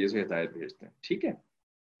کے ذریعے سے ہدایت بھیجتے ہیں. ٹھیک ہے،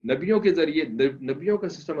 نبیوں کے ذریعے، نبیوں کا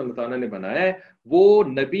سسٹم اللہ تعالیٰ نے بنایا ہے، وہ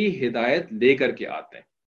نبی ہدایت لے کر کے آتے ہیں.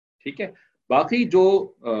 ٹھیک ہے، باقی جو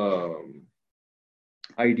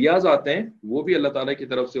آئیڈیاز آتے ہیں وہ بھی اللہ تعالیٰ کی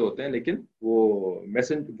طرف سے ہوتے ہیں، لیکن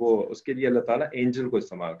وہ اس کے لیے اللہ تعالیٰ اینجل کو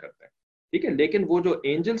استعمال کرتے ہیں. ٹھیک ہے، لیکن وہ جو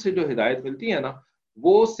اینجل سے جو ہدایت ملتی ہے نا،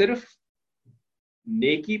 وہ صرف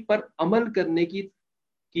نیکی پر عمل کرنے کی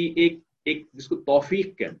ایک جس کو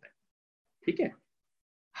توفیق کہتے ہیں. ٹھیک ہے،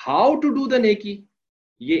 ہاؤ ٹو ڈو دا نیکی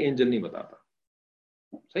یہ اینجل نہیں بتاتا.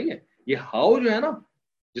 صحیح ہے، یہ ہاؤ جو ہے نا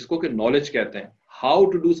جس کو کہ نالج کہتے ہیں، how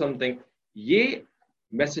to do something, یہ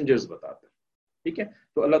میسنجرز بتاتے ہیں. ٹھیک ہے،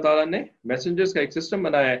 تو اللہ تعالیٰ نے میسنجرز کا ایک سسٹم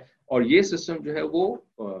بنایا ہے، اور یہ سسٹم جو ہے وہ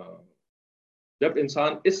جب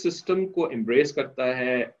انسان اس سسٹم کو امبریس کرتا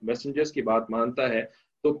ہے، میسنجرز کی بات مانتا ہے،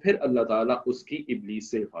 تو پھر اللہ تعالیٰ اس کی ابلیس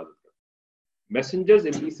سے حفاظت کرتا ہے. میسنجرز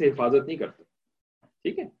ابلیس سے حفاظت نہیں کرتے.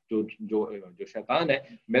 ٹھیک ہے، جو شیطان ہے،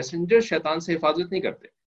 میسنجر شیطان سے حفاظت نہیں کرتے.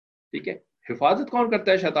 ٹھیک ہے، حفاظت کون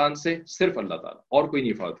کرتا ہے شیطان سے؟ صرف اللہ تعالیٰ، اور کوئی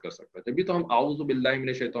نہیں حفاظت کر سکتا. جبھی تو ہم اعوذ باللہ من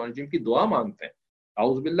الشیطان الرجیم کی دعا مانگتے ہیں.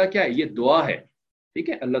 اعوذ باللہ کیا ہے؟ یہ دعا ہے. ٹھیک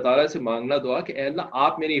ہے, اللہ تعالیٰ سے مانگنا دعا کہ اے اللہ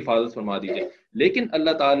آپ میری حفاظت فرما دیجیے. لیکن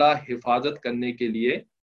اللہ تعالیٰ حفاظت کرنے کے لیے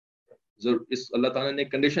اللہ تعالیٰ نے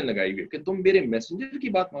کنڈیشن لگائی ہوئی ہے کہ تم میرے میسنجر کی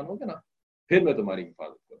بات مانو گے نا, پھر میں تمہاری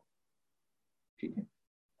حفاظت کروں. ٹھیک ہے,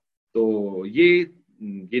 تو یہ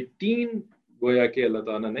تین گویا کہ اللہ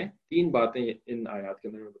تعالیٰ نے تین باتیں ان آیات کے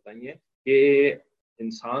اندر بتائی ہیں کہ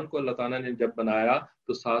انسان کو اللہ تعالیٰ نے جب بنایا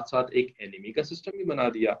تو ساتھ ساتھ ایک اینیمی کا سسٹم بھی بنا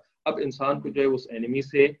دیا. اب انسان کو جو ہے اس اینیمی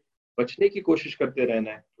سے بچنے کی کوشش کرتے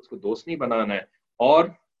رہنا ہے, اس کو دوست نہیں بنانا ہے, اور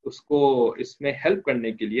اس کو اس میں ہیلپ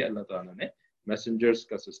کرنے کے لیے اللہ تعالیٰ نے میسنجرز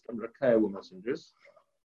کا سسٹم رکھا ہے. وہ میسنجرز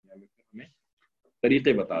ہمیں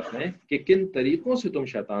طریقے بتاتے ہیں کہ کن طریقوں سے تم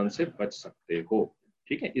شیطان سے بچ سکتے ہو.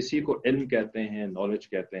 ٹھیک ہے, اسی کو علم کہتے ہیں, نالج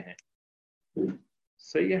کہتے ہیں.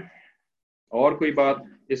 صحیح ہے. اور کوئی بات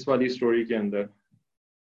اس والی سٹوری کے اندر؟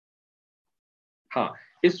 ہاں,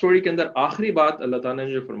 اس سٹوری کے اندر آخری بات اللہ تعالیٰ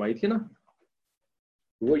نے جو فرمائی تھی نا,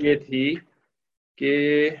 وہ یہ تھی کہ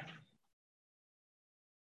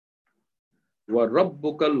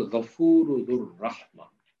وَرَبُّكَ الْغَفُورُ ذُو الرَّحْمَةِ,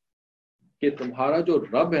 کہ تمہارا جو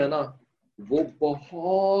رب ہے نا وہ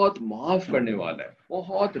بہت معاف کرنے والا ہے,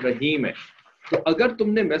 بہت رحیم ہے. تو اگر تم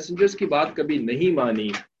نے میسنجرز کی بات کبھی نہیں مانی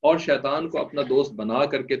اور شیطان کو اپنا دوست بنا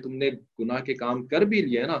کر کے تم نے گناہ کے کام کر بھی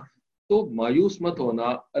لیے نا, تو مایوس مت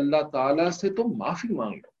ہونا, اللہ تعالیٰ سے تم معافی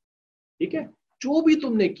مانگو. ٹھیک ہے, جو بھی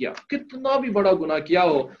تم نے کیا, کتنا بھی بڑا گناہ کیا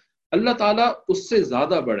ہو, اللہ تعالیٰ اس سے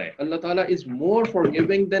زیادہ بڑا ہے. اللہ تعالیٰ is more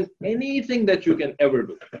forgiving than anything that you can ever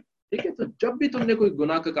do. ٹھیک ہے, تو جب بھی تم نے کوئی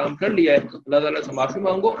گناہ کا کام کر لیا ہے اللہ تعالیٰ سے معافی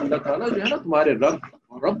مانگو. اللہ تعالیٰ جو ہے نا تمہارے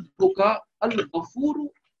رب کا الغفور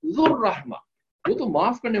ذو الرحمہ, وہ تو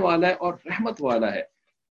معاف کرنے والا ہے اور رحمت والا ہے.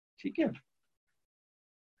 ٹھیک ہے,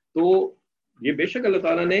 تو یہ بے شک اللہ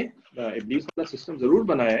تعالیٰ نے ابلیس والا سسٹم ضرور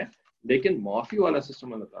بنایا ہے, لیکن معافی والا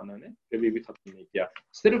سسٹم اللہ تعالیٰ نے کبھی بھی ختم نہیں کیا.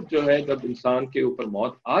 صرف جو ہے جب انسان کے اوپر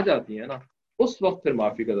موت آ جاتی ہے نا, اس وقت پھر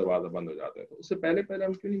معافی کا دروازہ بند ہو جاتا ہے. تو اس سے پہلے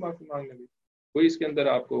ہم کیوں نہیں معافی مانگنے بھی؟ کوئی اس کے اندر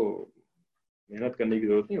آپ کو محنت کرنے کی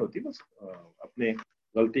ضرورت نہیں ہوتی, بس اپنے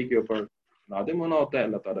غلطی کے اوپر نادم ہونا ہوتا ہے,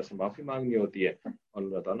 اللہ تعالیٰ سے معافی مانگنی ہوتی ہے, اور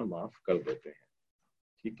اللہ تعالیٰ معاف کر دیتے ہیں.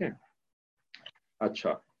 ٹھیک ہے,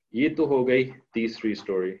 اچھا, یہ تو ہو گئی تیسری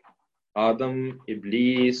سٹوری, آدم,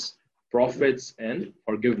 ابلیس, پروفٹس اینڈ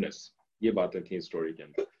فارگیونیس. یہ باتیں تھیں سٹوری کے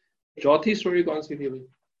اندر. چوتھی سٹوری کون سی تھی بھائی؟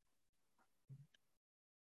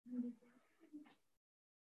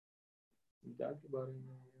 کے بارے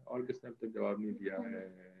میں, اور کس نے اب تک جواب نہیں دیا ہے؟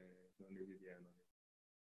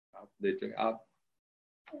 آپ دیکھیں, آپ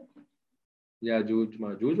یاجوج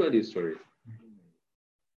ماجوج والی سٹوری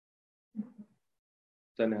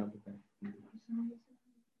چلیں آپ بتائیں.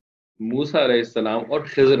 موسیٰ علیہ السلام اور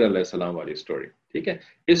خضر علیہ السلام والی سٹوری. ٹھیک ہے,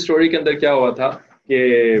 اس سٹوری کے اندر کیا ہوا تھا کہ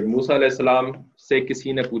موسیٰ علیہ السلام سے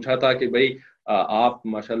کسی نے پوچھا تھا کہ بھائی آپ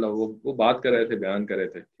ماشاءاللہ وہ بات کر رہے تھے, بیان کر رہے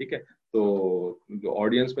تھے. ٹھیک ہے, تو جو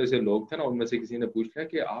آڈینس میں سے لوگ تھے نا, ان میں سے کسی نے پوچھا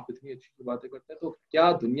کہ آپ اتنی اچھی باتیں کرتے ہیں, تو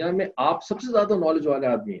کیا دنیا میں آپ سب سے زیادہ نالج والے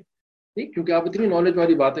آدمی ہیں؟ ٹھیک, کیونکہ آپ اتنی نالج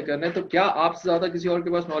والی باتیں کر رہے ہیں, تو کیا آپ سے زیادہ کسی اور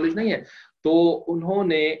کے پاس نالج نہیں ہے؟ تو انہوں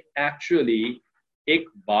نے ایکچولی ایک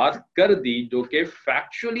بات کر دی جو کہ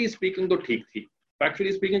فیکچولی اسپیکنگ تو ٹھیک تھی. فیکچولی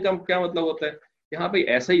اسپیکنگ کا کیا مطلب ہوتا ہے کہ ہاں بھائی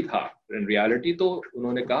ایسا ہی تھا, ان ریالٹی تو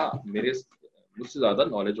انہوں نے کہا مجھ سے زیادہ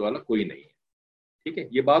نالج والا کوئی نہیں ہے. ٹھیک ہے,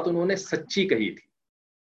 یہ بات انہوں نے سچی کہی تھی,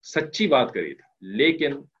 سچی بات کری تھی.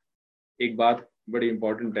 لیکن ایک بات بڑی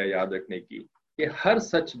امپورٹنٹ ہے یاد رکھنے کی, کہ ہر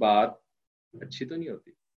سچ بات اچھی تو نہیں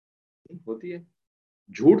ہوتی ہے.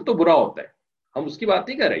 جھوٹ تو برا ہوتا ہے, ہم اس کی بات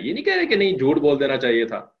نہیں کر رہے, یہ نہیں کہہ رہے کہ نہیں جھوٹ بول دینا چاہیے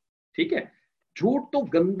تھا. ٹھیک ہے, جھوٹ تو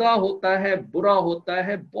گندا ہوتا ہے, برا ہوتا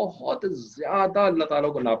ہے, بہت زیادہ اللہ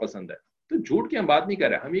تعالیٰ کو ناپسند ہے. تو جھوٹ کی ہم بات نہیں کر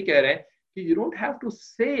رہے, ہم یہ کہہ رہے ہیں کہ you don't have to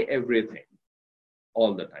say every thing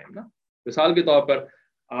all the time نا. مثال کے طور پر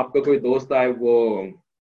آپ کا کوئی دوست آئے, وہ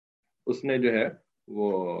اس نے جو ہے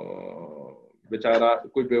وہ بیچارہ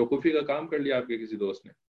کوئی بیوقوفی کا کام کر لیا آپ کے کسی دوست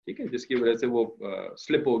نے. ٹھیک ہے, جس کی وجہ سے وہ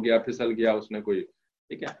سلپ ہو گیا, پھسل گیا اس نے کوئی.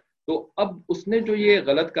 ٹھیک ہے, تو اب اس نے جو یہ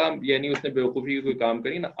غلط کام, یعنی اس نے بیوقوفی کی کوئی کام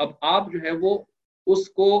کری نا, اب آپ جو ہے وہ اس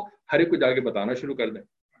کو ہر ایک کو جا کے بتانا شروع کر دیں.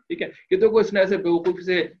 ٹھیک ہے, کہ دیکھو اس نے ایسے بیوقوفی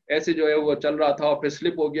سے ایسے جو ہے وہ چل رہا تھا, اور پھر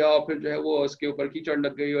سلپ ہو گیا, اور پھر جو ہے وہ اس کے اوپر کیچڑ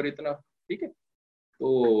لگ گئی اور اتنا. ٹھیک ہے,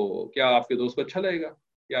 تو کیا آپ کے دوست کو اچھا لگے گا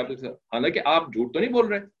کہ آپ, حالانکہ آپ جھوٹ تو نہیں بول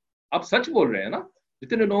رہے, آپ سچ بول رہے ہیں نا,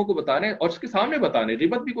 جتنے لوگوں کو بتا رہے ہیں, اور اس کے سامنے بتا رہے ہیں,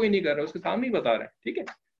 غیبت بھی کوئی نہیں کر رہا, اس کے سامنے ہی بتا رہے ہیں. ٹھیک ہے,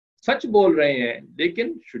 سچ بول رہے ہیں,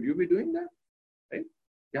 لیکن should you be doing that?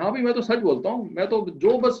 یہاں بھی میں تو سچ بولتا ہوں, میں تو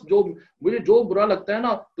جو مجھے جو برا لگتا ہے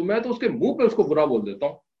نا, تو میں تو اس کے منہ پہ اس کو برا بول دیتا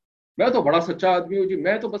ہوں. میں تو بڑا سچا آدمی ہوں جی,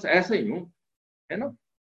 میں تو بس ایسا ہی ہوں, ہے نا.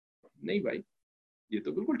 نہیں بھائی, یہ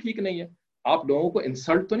تو بالکل ٹھیک نہیں ہے. آپ لوگوں کو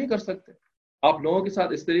انسلٹ تو نہیں کر سکتے, آپ لوگوں کے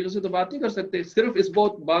ساتھ اس طریقے سے تو بات نہیں کر سکتے, صرف اس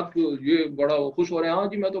بات کو یہ بڑا خوش ہو رہے ہیں, ہاں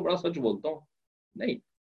جی میں تو بڑا سچ بولتا ہوں. نہیں,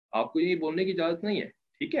 آپ کو یہ بولنے کی اجازت نہیں ہے.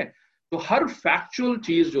 ٹھیک ہے, تو ہر فیکچوئل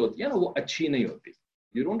چیز جو ہوتی ہے نا وہ اچھی نہیں ہوتی.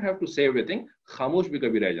 You don't have to say everything, خاموش بھی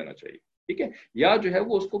کبھی رہ جانا چاہیے. ٹھیک ہے, یا جو ہے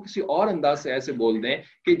وہ اس کو کسی اور انداز سے ایسے بول دیں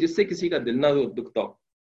کہ جس سے کسی کا دل نہ دکھتا ہو.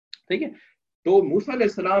 ٹھیک ہے, تو موسیٰ علیہ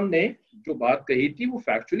السلام نے جو بات کہی تھی وہ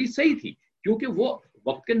فیکچولی صحیح تھی, کیونکہ وہ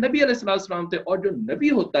وقت کے نبی علیہ السلام تھے, اور جو نبی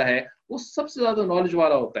ہوتا ہے وہ سب سے زیادہ نالج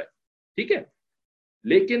والا ہوتا ہے. ٹھیک ہے,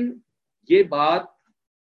 لیکن یہ بات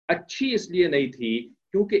اچھی اس لیے نہیں تھی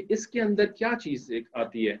کیونکہ اس کے اندر کیا چیز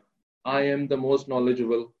آتی ہے, I am the most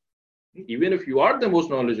knowledgeable. Even if you are the most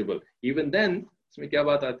knowledgeable, even then اس میں کیا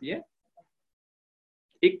بات آتی ہے,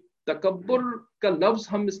 ایک تکبر کا لفظ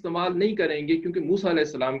ہم استعمال نہیں کریں گے کیونکہ موسیٰ علیہ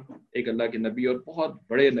السلام ایک اللہ کے نبی اور بہت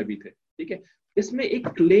بڑے نبی تھے. ٹھیک ہے, اس میں ایک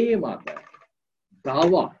کلیم آتا ہے,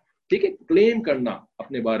 دعویٰ. ٹھیک ہے, کلیم کرنا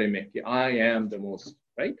اپنے بارے میں کہ I am the most,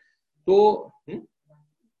 right. تو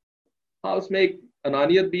ہاں, اس میں ایک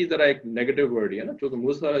انانیت بھی ذرا ایک نیگیٹو ورڈ ہے نا, جو کہ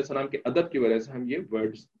موسیٰ علیہ السلام کے ادب کی وجہ سے ہم یہ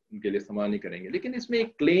ورڈز ان کے لیے استعمال نہیں کریں گے, لیکن اس میں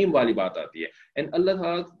ایک کلیم والی بات آتی ہے. اینڈ اللہ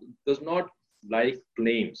تعالیٰ ڈز ناٹ لائک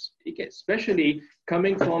کلیمس. ٹھیک ہے, especially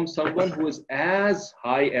coming from someone who is as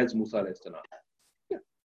high as Musa علیہ السلام.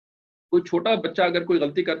 کوئی چھوٹا بچہ اگر کوئی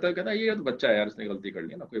غلطی کرتا ہے, کہتا ہے یہ تو بچہ ہے یار, اس نے غلطی کر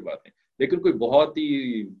لی نا, کوئی بات نہیں. لیکن کوئی بہت ہی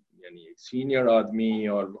یعنی سینئر آدمی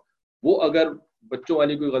اور وہ اگر بچوں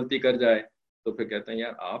والی کوئی غلطی کر جائے تو پھر کہتے ہیں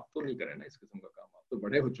یار آپ تو نہیں کریں نا اس قسم کا کام, آپ تو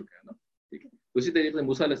بڑے ہو چکے ہیں نا. ٹھیک ہے, اسی طریقے سے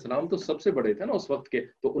موسیٰ علیہ السلام تو سب سے بڑے تھے نا اس وقت کے,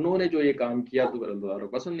 تو انہوں نے جو یہ کام کیا تو اللہ تعالیٰ کو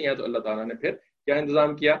پسند نہیں آیا. تو اللہ تعالیٰ نے پھر کیا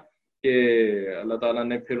انتظام کیا کہ اللہ تعالیٰ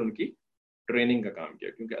نے پھر ان کی ٹریننگ کا کام کیا,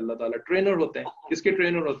 کیونکہ اللہ تعالیٰ ٹرینر ہوتے ہیں. کس کے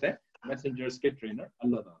ٹرینر ہوتے ہیں؟ میسنجرز کے ٹرینر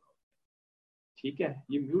اللہ تعالیٰ. ٹھیک ہے,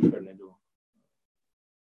 یہ میوٹ کرنے دو.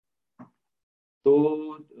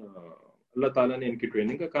 تو اللہ تعالیٰ نے ان کی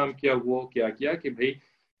ٹریننگ کا کام کیا. وہ کیا کیا کہ بھائی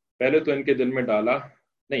پہلے تو ان کے دل میں ڈالا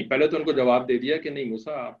نہیں, پہلے تو ان کو جواب دے دیا کہ نہیں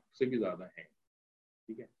موسیٰ آپ سے بھی زیادہ ہیں.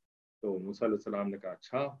 ٹھیک ہے, تو موسیٰ علیہ السلام نے کہا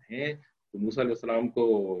اچھا ہیں. تو موسیٰ علیہ السلام کو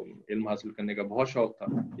علم حاصل کرنے کا بہت شوق تھا.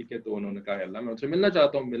 ٹھیک ہے, تو انہوں نے کہا اللہ میں ان سے ملنا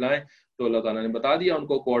چاہتا ہوں, ملائیں. تو اللہ تعالیٰ نے بتا دیا ان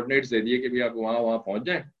کو, کوآرڈینیٹس دے دیے کہ بھی آپ وہاں پہنچ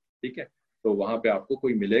جائیں. ٹھیک ہے, تو وہاں پہ آپ کو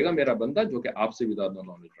کوئی ملے گا میرا بندہ جو کہ آپ سے بھی زیادہ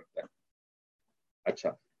نالج رکھتا ہے.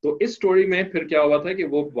 اچھا, تو اس سٹوری میں پھر کیا ہوا تھا کہ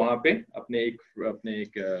وہ وہاں پہ اپنے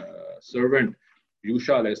ایک سرونٹ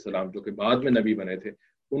یوشع علیہ السلام جو کہ بعد میں نبی بنے تھے,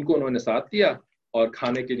 ان کو انہوں نے ساتھ دیا اور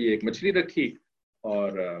کھانے کے لیے ایک مچھلی رکھی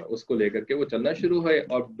اور اس کو لے کر کے وہ چلنا شروع ہوئے.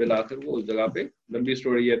 اور بالآخر وہ اس جگہ پہ, لمبی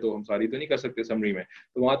سٹوری ہے تو ہم ساری تو نہیں کر سکتے سمری میں,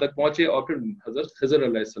 تو وہاں تک پہنچے اور پھر حضرت خضر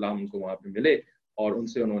علیہ السلام ان کو وہاں پہ ملے اور ان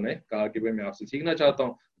سے انہوں نے کہا کہ بھائی میں آپ سے سیکھنا چاہتا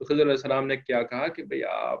ہوں. تو خضر علیہ السلام نے کیا کہا کہ بھائی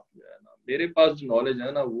آپ میرے پاس جو نالج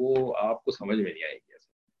ہے نا وہ آپ کو سمجھ میں نہیں آئے گی.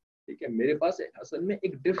 ٹھیک ہے, میرے پاس اصل میں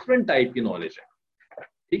ایک ڈفرنٹ ٹائپ کی نالج ہے.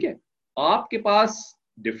 ٹھیک ہے, آپ کے پاس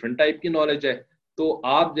ڈفرنٹ ٹائپ کی نالج ہے. تو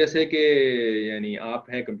آپ جیسے کہ یعنی آپ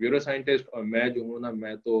ہیں کمپیوٹر سائنٹسٹ اور میں جو ہوں نا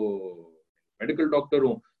میں تو میڈیکل ڈاکٹر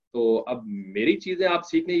ہوں. تو اب میری چیزیں آپ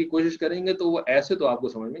سیکھنے کی کوشش کریں گے تو وہ ایسے تو آپ کو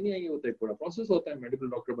سمجھ میں نہیں آئیں گے, وہ تو ایک پورا پروسیس ہوتا ہے میڈیکل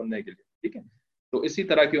ڈاکٹر بننے کے لیے. ٹھیک ہے, تو اسی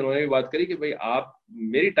طرح کی انہوں نے بھی بات کری کہ بھائی آپ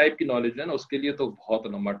میری ٹائپ کی نالج ہے نا اس کے لیے تو بہت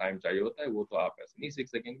لمبا ٹائم چاہیے ہوتا ہے, وہ تو آپ ایسے نہیں سیکھ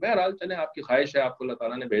سکیں گے. بہرحال چلیں, آپ کی خواہش ہے, آپ کو اللہ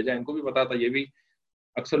تعالیٰ نے بھیجا, ان کو بھی پتا تھا. یہ بھی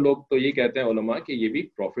اکثر لوگ تو یہ کہتے ہیں علماء کہ یہ بھی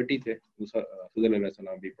پروفٹ ہی تھے, خضر علیہ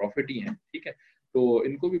السلام بھی پروفٹ ہی ہیں. ٹھیک ہے, تو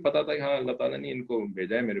ان کو بھی پتا تھا کہ ہاں اللہ تعالیٰ نے ان کو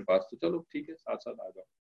بھیجا ہے میرے پاس, تو چلو ٹھیک ہے ساتھ ساتھ آ جاؤ.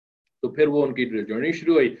 تو پھر وہ ان کی جرنی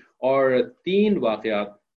شروع ہوئی اور 3 واقعات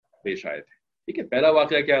پیش آئے تھے. ٹھیک ہے, پہلا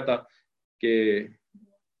واقعہ کیا تھا کہ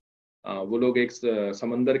وہ لوگ ایک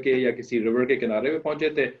سمندر کے یا کسی ریور کے کنارے پہ پہنچے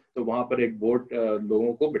تھے. تو وہاں پر ایک بوٹ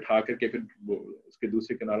لوگوں کو بٹھا کر کے پھر اس کے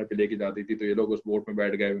دوسرے کنارے پہ لے کے جاتی تھی. تو یہ لوگ اس بوٹ میں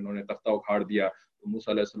بیٹھ گئے, انہوں نے تختہ اکھاڑ دیا. تو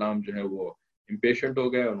موسیٰ علیہ السلام جو ہے وہ امپیشنٹ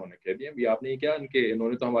ہو گئے, انہوں نے کہہ دیا بھی آپ نے کیا, انہوں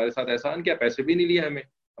نے تو ہمارے ساتھ احسان کیا, پیسے بھی نہیں لیے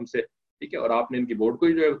ہم سے. ٹھیک ہے, اور آپ نے ان کی بوٹ کو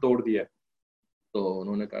ہی جو ہے توڑ دیا. تو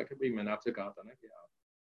انہوں نے کہا کہ بھائی میں نے آپ سے کہا تھا نا کہ آپ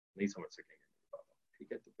نہیں سمجھ سکیں گے.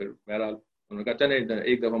 ٹھیک ہے, تو پھر بہرحال انہوں نے کہا چلیں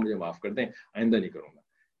ایک دفعہ مجھے معاف کر دیں, آئندہ نہیں کروں گا.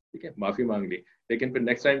 ٹھیک ہے, معافی مانگ لی. لیکن پھر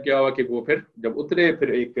نیکسٹ ٹائم کیا ہوا کہ وہ پھر جب اترے, پھر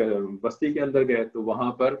ایک بستی کے اندر گئے, تو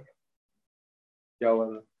وہاں پر کیا ہوا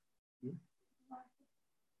تھا,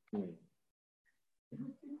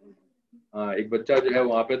 ہاں ایک بچہ جو ہے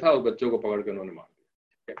وہاں پہ تھا, اس بچوں کو پکڑ کے انہوں نے مار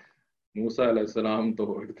دیا. موسیٰ علیہ السلام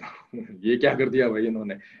تو یہ کیا کر دیا بھائی انہوں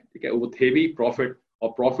نے. ٹھیک ہے, وہ تھے بھی پروفٹ, اور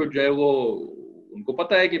پروفٹ جو ہے وہ ان کو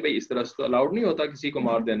پتا ہے کہ بھائی اس طرح سے تو الاؤڈ نہیں ہوتا کسی کو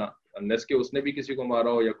مار دینا, انلیس کہ اس نے بھی کسی کو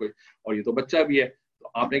مارا ہو یا کوئی, اور یہ تو بچہ بھی ہے, تو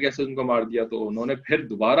آپ نے کیسے ان کو مار دیا. تو انہوں نے پھر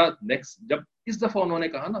دوبارہ نیکسٹ جب اس دفعہ انہوں نے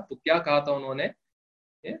کہا نا, تو کیا کہا تھا انہوں نے,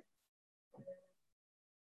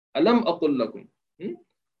 الم اقل لکم,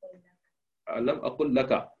 الم اقل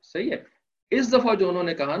لکا, صحیح ہے. اس دفعہ جو انہوں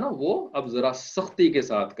نے کہا نا وہ اب ذرا سختی کے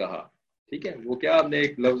ساتھ کہا. ٹھیک ہے, وہ کیا, آپ نے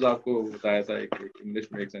ایک لفظ آپ کو بتایا تھا, ایک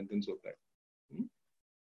انگلش میں ایک سینٹنس ہوتا ہے,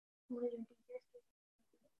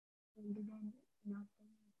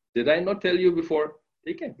 Did I not tell you before?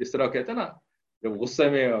 ٹھیک ہے, جس طرح کہتے ہیں نا جب غصے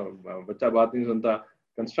میں بچہ بات نہیں سنتا,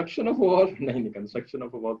 کنسٹرکشن آف وال, نہیں کنسٹرکشن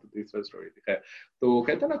آف وال تو تیسرا اسٹوری ہے. تو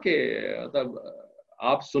کہتے ہیں نا کہ مطلب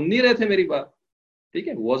آپ سن نہیں رہے تھے میری بات, ٹھیک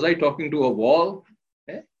ہے. واز آئی ٹاکنگ ٹو اے وال,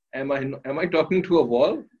 am I talking to a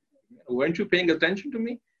wall? Weren't you paying attention to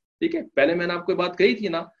me? ٹھیک ہے, پہلے میں نے آپ کو بات کہی تھی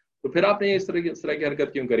نا, تو پھر آپ نے اس طرح کی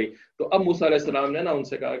حرکت کیوں کری؟ تو اب موسیٰ علیہ السلام نے نا ان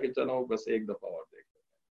سے کہا کہ چلو بس ایک دفعہ اور دیکھ لیتے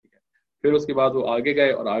ہیں, ٹھیک ہے. پھر اس کے بعد وہ آگے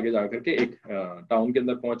گئے اور آگے جا کر کے ایک ٹاؤن کے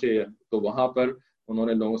اندر پہنچے, تو وہاں پر انہوں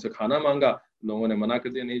نے لوگوں سے کھانا مانگا, لوگوں نے منع کر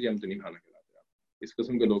دیا, نہیں جی ہم تو نہیں کھانا کھلاتے آپ. اس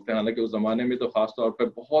قسم کے لوگ تھے. حالانکہ اس زمانے میں تو خاص طور پہ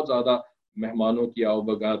بہت زیادہ مہمانوں کی آؤ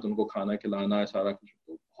بگات, ان کو کھانا کھلانا سارا کچھ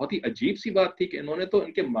بہت ہی عجیب سی بات تھی کہ انہوں نے تو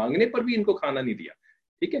ان کے مانگنے پر بھی ان کو کھانا نہیں دیا,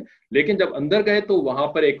 ٹھیک ہے. لیکن جب اندر گئے تو وہاں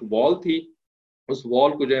پر ایک وال تھی, اس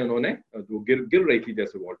وال کو جو ہے انہوں نے گر رہی تھی,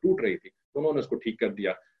 جیسے وال ٹوٹ رہی تھی, تو انہوں نے اس کو ٹھیک کر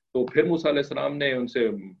دیا. تو پھر موسیٰ علیہ السلام نے ان سے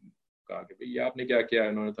کہا کہ بھئی آپ نے کیا کیا,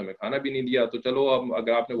 انہوں نے تو ہمیں کھانا بھی نہیں دیا, تو چلو اب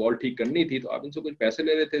اگر آپ نے وال ٹھیک کرنی تھی تو آپ ان سے کچھ پیسے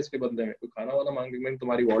لے لیتے اس کے بدلے میں, کوئی کھانا وانا مانگ میں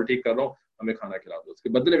تمہاری وال ٹھیک کر رہا ہوں, ہمیں کھانا کھلا دو, اس کے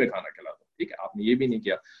بدلے میں کھانا کھلا دو, ٹھیک ہے. آپ نے یہ بھی نہیں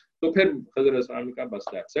کیا. تو پھر خضر علیہ السلام نے کہا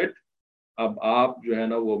بس دیٹس اٹ, اب آپ جو ہے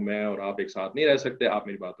نا وہ میں اور آپ ایک ساتھ نہیں رہ سکتے, آپ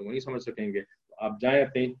میری باتوں کو نہیں سمجھ سکیں گے, آپ جائیں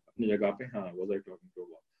اپنی جگہ پہ. ہاں واز آئی ٹاکنگ ٹو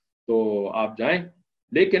وال, تو آپ جائیں,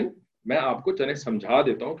 لیکن میں آپ کو چلیں سمجھا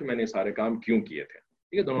دیتا ہوں کہ میں نے سارے کام کیوں کیے تھے,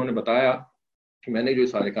 ٹھیک ہے. تو انہوں نے بتایا کہ میں نے جو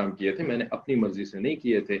سارے کام کیے تھے میں نے اپنی مرضی سے نہیں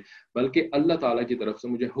کیے تھے, بلکہ اللہ تعالیٰ کی طرف سے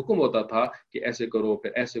مجھے حکم ہوتا تھا کہ ایسے کرو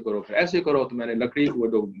پھر ایسے کرو پھر ایسے کرو. تو میں نے لکڑی وہ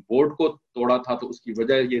جو بورڈ کو توڑا تھا, تو اس کی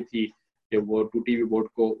وجہ یہ تھی کہ وہ ٹوٹی ہوئی بورڈ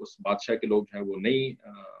کو اس بادشاہ کے لوگ ہیں وہ نہیں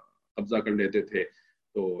قبضہ کر لیتے تھے,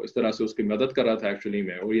 تو اس طرح سے اس کی مدد کر رہا تھا ایکچولی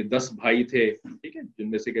میں. اور یہ 10 بھائی تھے, ٹھیک ہے, جن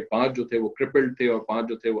میں سے کہ 5 جو تھے وہ کرپلڈ تھے اور 5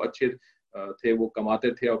 جو تھے وہ اچھے تھے, وہ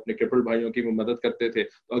کماتے تھے, اپنے کرپلڈ بھائیوں کی وہ مدد کرتے تھے.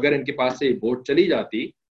 تو اگر ان کے پاس سے یہ بورڈ چلی جاتی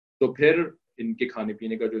تو پھر ان کے کھانے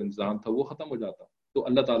پینے کا جو انتظام تھا وہ ختم ہو جاتا. تو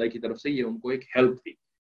اللہ تعالیٰ کی طرف سے یہ ان کو ایک ہیلپ تھی,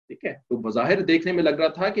 ٹھیک ہے. تو بظاہر دیکھنے میں لگ رہا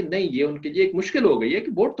تھا کہ نہیں یہ ان کے لیے ایک مشکل ہو گئی ہے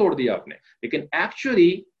کہ بورڈ توڑ دیا آپ نے, لیکن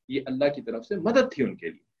ایکچولی یہ اللہ کی طرف سے مدد تھی ان کے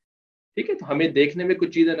لیے, ٹھیک ہے. تو ہمیں دیکھنے میں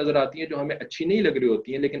کچھ چیزیں نظر آتی ہیں جو ہمیں اچھی نہیں لگ رہی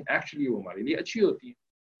ہوتی ہیں, لیکن ایکچولی وہ ہمارے لیے اچھی ہوتی ہیں,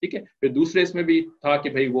 ٹھیک ہے. پھر دوسرے اس میں بھی تھا کہ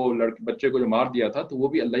بھائی وہ بچے کو جو مار دیا تھا تو وہ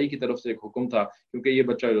بھی اللہ ہی کی طرف سے ایک حکم تھا, کیونکہ یہ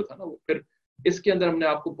بچہ جو تھا نا وہ پھر اس کے اندر ہم نے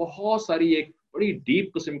آپ کو بہت ساری ایک بڑی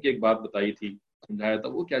ڈیپ قسم کی ایک بات بتائی تھی, سمجھایا تھا.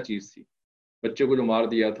 وہ کیا چیز تھی؟ بچے کو جو مار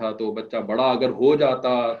دیا تھا تو بچہ بڑا اگر ہو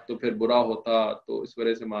جاتا تو پھر برا ہوتا, تو اس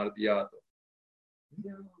وجہ سے مار دیا. تو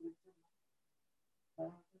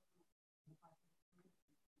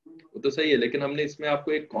وہ تو صحیح ہے, لیکن ہم نے اس میں آپ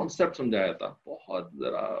کو ایک کانسیپٹ سمجھایا تھا, بہت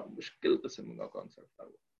ذرا مشکل قسم کا کانسیپٹ تھا.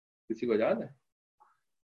 وہ کسی کو یاد ہے؟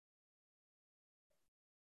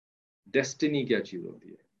 ڈیسٹینی کیا چیز ہوتی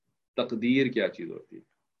ہے, تقدیر کیا چیز ہوتی ہے,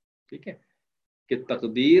 ٹھیک ہے. کہ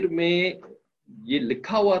تقدیر میں یہ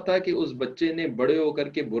لکھا ہوا تھا کہ اس بچے نے بڑے ہو کر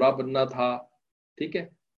کے برا بننا تھا, ٹھیک ہے.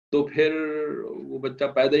 تو پھر وہ بچہ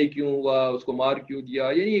پیدا ہی کیوں ہوا, اس کو مار کیوں دیا,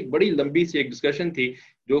 یعنی ایک بڑی لمبی سی ایک ڈسکشن تھی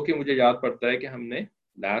جو کہ مجھے یاد پڑتا ہے کہ ہم نے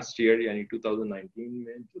لاسٹ ایئر یعنی 2019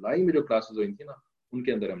 میں جولائی میں جو کلاسز ہوئی تھی نا ان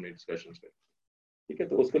کے اندر ہم نے ڈسکشن کی, ٹھیک ہے.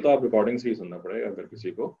 تو اس کو تو آپ ریکارڈنگ سے ہی سننا پڑے گا اگر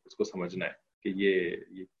کسی کو اس کو سمجھنا ہے کہ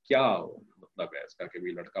یہ کیا مطلب ہے اس کا, کہ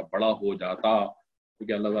بھی لڑکا بڑا ہو جاتا,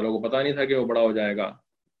 کیونکہ اللہ تعالیٰ کو پتا نہیں تھا کہ وہ بڑا ہو جائے گا,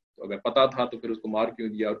 تو اگر پتا تھا تو پھر اس کو مار کیوں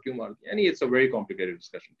دیا اور کیوں مار دیا, یعنی it's a very complicated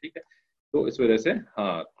discussion, ٹھیک ہے. تو اس وجہ سے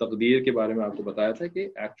ہاں تقدیر کے بارے میں آپ کو بتایا تھا کہ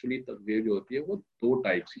ایکچولی تقدیر جو ہوتی ہے وہ 2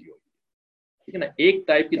 ٹائپس کی ہوتی ہے, ٹھیک ہے نا. ایک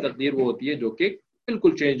ٹائپ کی تقدیر وہ ہوتی ہے جو کہ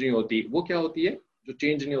بالکل چینج نہیں ہوتی. وہ کیا ہوتی ہے جو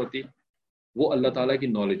چینج نہیں ہوتی؟ وہ اللہ تعالیٰ کی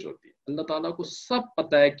نالج ہوتی ہے. اللہ تعالیٰ کو سب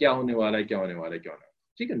پتہ ہے کیا ہونے والا ہے, کیا ہونے والا ہے, کیا ہونے والا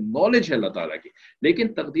ہے, ٹھیک ہے, نالج ہے اللہ تعالیٰ کی.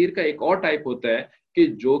 لیکن تقدیر کا ایک اور ٹائپ ہوتا ہے کہ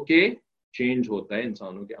جو کہ چینج ہوتا ہے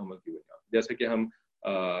انسانوں کے عمل کی وجہ سے. جیسے کہ ہم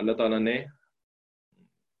اللہ تعالیٰ نے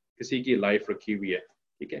کسی کی لائف رکھی ہوئی ہے,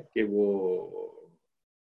 ٹھیک ہے, کہ وہ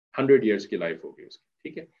 100 ایئرس کی لائف ہوگی اس کی,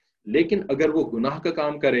 ٹھیک ہے. لیکن اگر وہ گناہ کا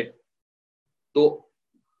کام کرے تو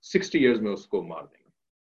 60 ایئرز میں اس کو مار دیں گے,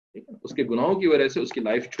 ٹھیک ہے. اس کے گناہوں کی وجہ سے اس کی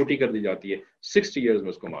لائف چھوٹی کر دی جاتی ہے, 60 ایئرز میں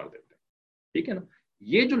اس کو مار دیتے ہیں, ٹھیک ہے نا.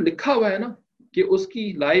 یہ جو لکھا ہوا ہے نا کہ اس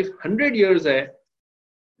کی لائف 100 ایئرز ہے,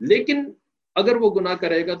 لیکن اگر وہ گناہ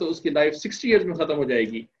کرے گا تو اس کی لائف 60 ایئرز میں ختم ہو جائے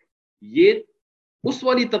گی, یہ اس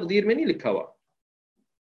والی تقدیر میں نہیں لکھا ہوا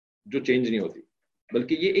جو چینج نہیں ہوتی,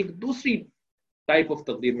 بلکہ یہ ایک دوسری ٹائپ آف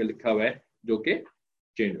تقدیر میں لکھا ہوا ہے جو کہ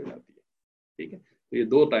چینج ہو جاتی ہے, ٹھیک ہے. تو یہ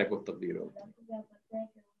 2 ٹائپ آف تقدیر ہوتی ہے.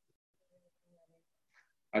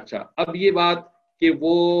 اچھا, اب یہ بات کہ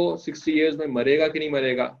وہ 60 ایئرز میں مرے گا کہ نہیں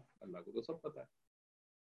مرے گا, اللہ کو تو سب پتا ہے,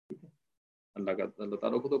 ٹھیک ہے. اللہ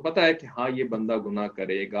تعالیٰ کو تو پتا ہے کہ ہاں یہ بندہ گناہ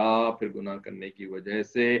کرے گا, پھر گناہ کرنے کی وجہ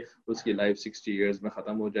سے اس کی لائف 60 ایئرز میں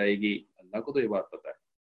ختم ہو جائے گی. اللہ کو تو یہ بات پتہ ہے.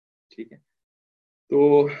 ٹھیک ہے,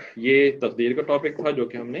 تو یہ تقدیر کا ٹاپک تھا جو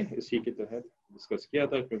کہ ہم نے اسی کے تحت ڈسکس کیا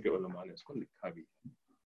تھا, کیونکہ علماء نے اس کو لکھا بھی ہے.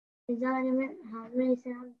 اس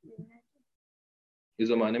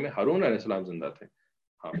زمانے میں ہارون علیہ السلام زندہ تھے.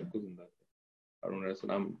 ہاں بالکل زندہ تھے. ہارون علیہ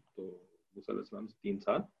السلام تو موسیٰ علیہ السلام سے 3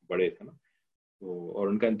 سال بڑے تھے نا, تو اور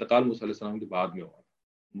ان کا انتقال موسیٰ علیہ السلام کے بعد میں ہوا.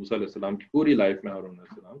 موسیٰ علیہ السلام کی پوری لائف میں ہارون علیہ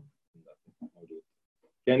السلام زندہ تھے, موجود.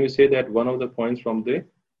 Can you say that one of the points from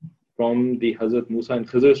the Hazrat Musa and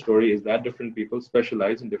Khizr story is that different people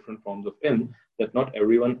specialize in different forms of ilm that not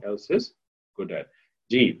everyone else is good at?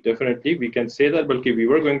 G definitely we can say that, بلکہ we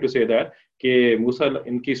were going to say that کہ موسیٰ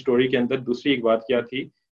ان کی story کے اندر دوسری ایک بات کیا تھی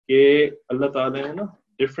کہ اللہ تعالیٰ نے نا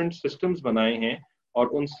ڈفرینٹ سسٹمز بنائے ہیں, اور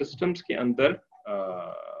ان سسٹمز کے اندر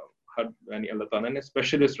یعنی اللہ تعالیٰ نے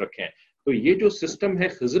اسپیشلسٹ رکھے ہیں. تو یہ جو سسٹم ہے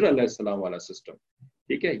خضر علیہ السلام والا سسٹم,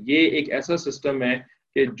 ٹھیک ہے, یہ ایک ایسا سسٹم ہے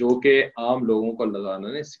کہ جو کہ عام لوگوں کو اللہ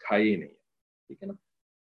تعالیٰ نے سکھائی ہی نہیں ہے. ٹھیک ہے نا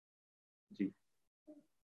جی.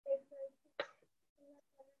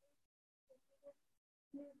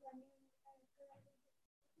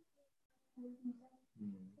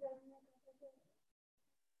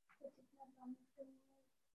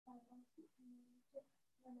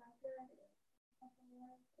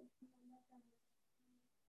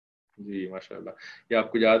 جی ماشاء اللہ. یہ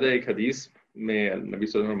آپ کو یاد ہے ایک حدیث میں نبی صلی اللہ علیہ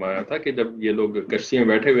وسلم نے فرمایا تھا کہ جب یہ لوگ کشتی میں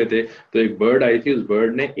بیٹھے ہوئے تھے تو ایک برڈ آئی تھی, اس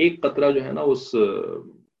برڈ نے ایک قطرہ جو ہے نا اس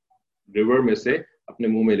ریور میں سے اپنے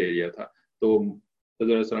منہ میں لے لیا تھا. تو حضرت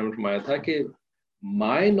علیہ السلام نے فرمایا تھا کہ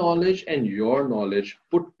my knowledge and your knowledge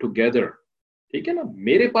put together, ٹھیک ہے نا,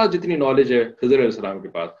 میرے پاس جتنی نالج ہے خضر علیہ السلام کے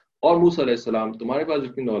پاس, اور موسیٰ علیہ السلام تمہارے پاس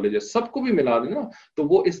جتنی نالج ہے, سب کو بھی ملا دینا تو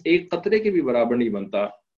وہ اس ایک قطرے کے بھی برابر نہیں بنتا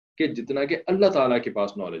کہ جتنا کہ اللہ تعالیٰ کے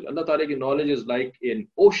پاس نالج. اللہ تعالیٰ کی knowledge is like an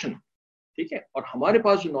ocean, ٹھیک ہے, اور ہمارے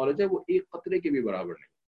پاس جو نالج ہے وہ ایک قطرے کے بھی برابر نہیں,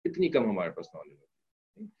 اتنی کم ہمارے پاس نالج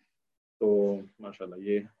ہے. تو ماشاءاللہ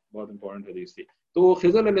یہ بہت امپورٹنٹ حدیث تھی. تو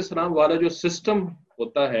خضر علیہ السلام والا جو سسٹم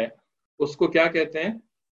ہوتا ہے اس کو کیا کہتے ہیں,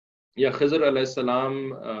 یا خضر علیہ السلام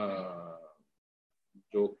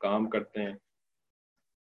جو کام کرتے ہیں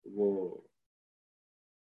وہ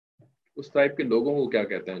اس ٹائپ کے لوگوں کو کیا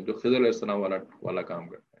کہتے ہیں جو خضر علیہ السلام والا کام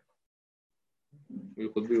کرتے ہیں؟ مجھے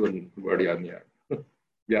خود بھی ورڈ یاد نہیں آ رہا.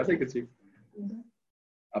 یاد ہے کسی؟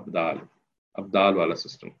 ابدال والا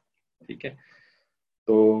سسٹم. ٹھیک ہے,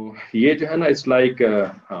 تو یہ جو ہے نا اٹس لائک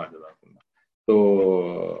ہاں تو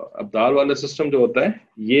ابدال والا سسٹم جو ہوتا ہے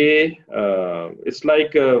یہ اٹس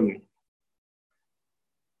لائک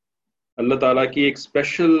اللہ تعالیٰ کی ایک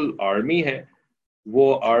اسپیشل آرمی ہے. وہ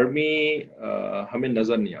آرمی ہمیں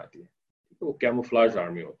نظر نہیں آتی ہے, وہ کیموفلاج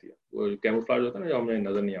آرمی ہوتی ہے. وہ کیموفلاج ہوتا ہے نا جو ہمیں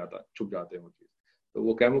نظر نہیں آتا, چھپ جاتے ہیں وہ چیز, تو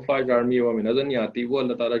وہ کیموفلاج آرمی وہ ہمیں نظر نہیں آتی, وہ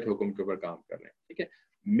اللہ تعالیٰ کے حکم کے اوپر کام کر رہے ہیں. ٹھیک ہے,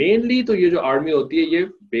 مینلی تو یہ جو آرمی ہوتی ہے یہ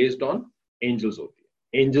بیسڈ آن اینجلز ہوتی ہے.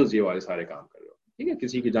 اینجلز یہ والے سارے کام کر رہے ہوتے ہیں. ٹھیک ہے,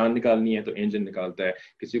 کسی کی جان نکالنی ہے تو اینجل نکالتا ہے,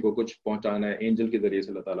 کسی کو کچھ پہنچانا ہے اینجل کے ذریعے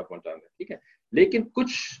سے اللہ تعالیٰ پہنچانا ہے. ٹھیک ہے, لیکن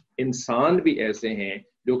کچھ انسان بھی ایسے ہیں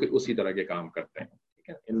جو کہ اسی طرح کے کام کرتے ہیں. ٹھیک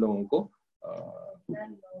ہے, ان لوگوں کو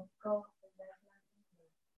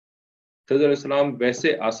خضر علیہ السلام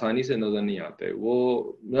ویسے آسانی سے نظر نہیں آتے. وہ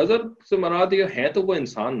نظر سے مراد یہ ہے تو وہ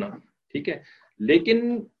انسان نا, ٹھیک ہے, لیکن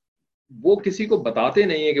وہ کسی کو بتاتے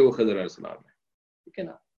نہیں ہیں کہ وہ خضر علیہ السلام ہے. ٹھیک ہے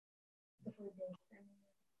نا,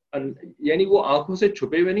 یعنی وہ آنکھوں سے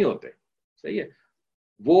چھپے ہوئے نہیں ہوتے. صحیح ہے,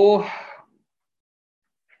 وہ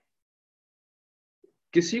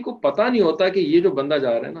کسی کو پتا نہیں ہوتا کہ یہ جو بندہ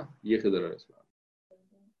جا رہا ہے نا یہ خضر علیہ السلام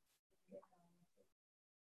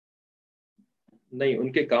نہیں,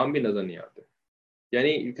 ان کے کام بھی نظر نہیں آتے.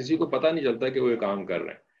 یعنی کسی کو پتا نہیں چلتا کہ وہ یہ کام کر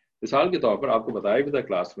رہے ہیں. مثال کے طور پر آپ کو بتایا بھی تھا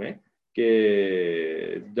کلاس میں کہ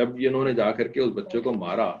جب انہوں نے جا کر کے اس بچے کو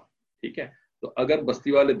مارا, ٹھیک ہے, تو اگر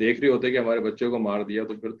بستی والے دیکھ رہے ہوتے کہ ہمارے بچے کو مار دیا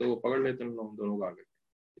تو پھر تو وہ پکڑ لیتے ان دونوں کو آگے.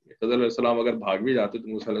 خضر علیہ السلام اگر بھاگ بھی جاتے تو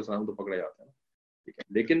موسیٰ علیہ السلام تو پکڑے جاتے ہیں. ٹھیک ہے,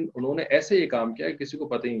 لیکن انہوں نے ایسے یہ کام کیا کہ کسی کو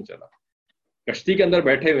پتہ ہی نہیں چلا. کشتی کے اندر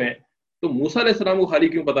بیٹھے ہوئے ہیں تو موسیٰ علیہ السلام کو خالی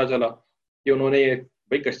کیوں پتا چلا کہ انہوں نے یہ,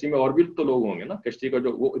 بھائی کشتی میں اور بھی تو لوگ ہوں گے نا, کشتی کا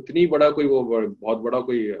جو وہ اتنی بڑا کوئی وہ بہت بڑا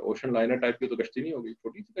کوئی اوشن لائنر ٹائپ کی تو کشتی نہیں ہوگی,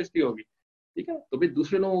 چھوٹی سی کشتی ہوگی. ٹھیک ہے, تو بھائی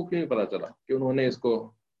دوسرے لوگوں کو کیوں نہیں پتا چلا کہ انہوں نے اس کو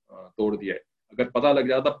توڑ دیا ہے. اگر پتا لگ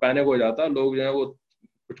جاتا پینک ہو جاتا, لوگ جو ہے وہ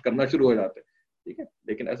کچھ کرنا شروع ہو جاتے. ٹھیک ہے,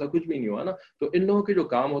 لیکن ایسا کچھ بھی نہیں ہوا نا. تو ان لوگوں کے جو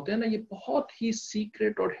کام ہوتے ہیں نا یہ بہت ہی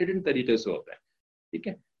سیکریٹ اور ہڈن طریقے سے ہوتا ہے. ٹھیک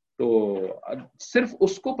ہے, تو صرف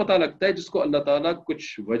اس کو پتا لگتا ہے جس کو اللہ تعالیٰ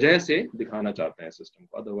کچھ وجہ سے دکھانا چاہتے ہیں سسٹم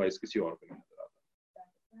کو, ادروائز کسی اور کو نہیں نظر آتا.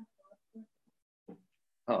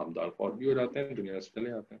 ہاں, ابدال فوت بھی ہو جاتے ہیں, دنیا سے چلے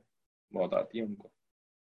جاتے ہیں, موت آتی ہے ان کو,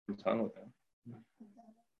 انسان ہوتے ہیں.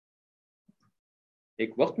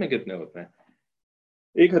 ایک وقت میں کتنے ہوتے ہیں؟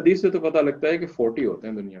 ایک حدیث سے تو پتہ لگتا ہے کہ 40 ہوتے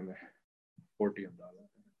ہیں دنیا میں, 40 ابدال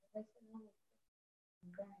ہوتے ہیں.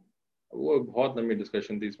 वो बहुत लंबी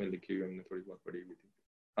डिस्कशन थी इसमें लिखी हुई, हमने थोड़ी बहुत पढ़ी हुई थी.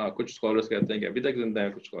 हाँ, कुछ स्कॉलर्स कहते हैं कि अभी तक जिंदा है,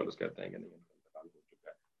 कुछ स्कॉलर्स कहते हैं कि नहीं, उनका इंतकाल हो चुका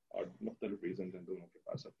है, और मुख्तलिफ रीजन हैं दोनों के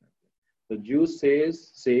पास अपने. The Jews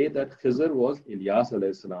say that Khizr was Ilyas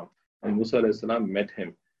alayhi salam and Musa alayhi salam met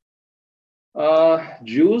him.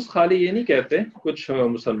 Jews खाली ये नहीं कहते, कुछ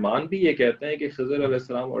मुसलमान भी ये कहते हैं कि खिज़र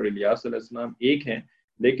अलैहिस्सलाम और इलियास अलैहिस्सलाम एक हैं,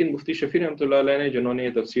 लेकिन मुफ्ती शफी रहमतुल्लाह अलैह ने, जिन्होंने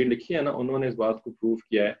ये तफसीर लिखी है ना, उन्होंने इस बात को प्रूव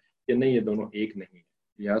किया है कि नहीं, ये दोनों एक नहीं है.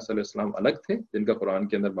 इलियास अलैहिस्सलाम अलग थे, जिनका कुरान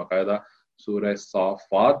के अंदर बाकायदा सूरह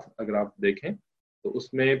साफ़ात अगर आप देखें तो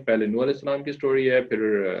उसमें पहले नूह अलैहिस्सलाम की स्टोरी है, फिर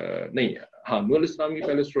नहीं, हाँ, नूह अलैहिस्सलाम की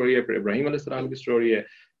पहले स्टोरी है, फिर इब्राहीम अलैहिस्सलाम की स्टोरी है,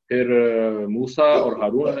 फिर मूसा और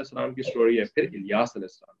हारून अलैहिस्सलाम की स्टोरी है, फिर इलियास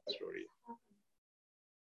अलैहिस्सलाम की स्टोरी है.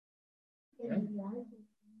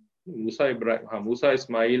 मूसा,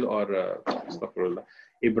 इस्माइल और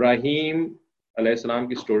इब्राहीम अलैहिस्सलाम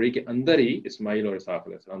की स्टोरी के अंदर ही इस्माइल और इसाक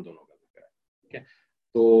अलैहिस्सलाम दोनों का जिक्र है. ठीक है,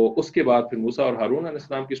 तो उसके बाद फिर मूसा और हारून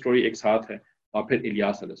अलैहिस्सलाम की स्टोरी एक साथ है, और फिर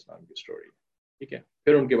इलियास अलैहिस्सलाम की स्टोरी है. ठीक है,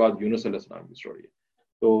 फिर उनके बाद यूनुस अलैहिस्सलाम की स्टोरी है.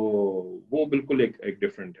 तो वो बिल्कुल एक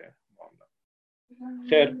डिफरेंट है मामला.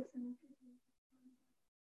 खैर,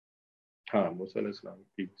 हाँ, मूसा अलैहिस्सलाम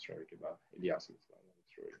की स्टोरी के बाद इलियास अलैहिस्सलाम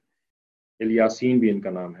की स्टोरी. इलियासीन भी इनका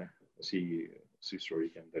नाम है उसी स्टोरी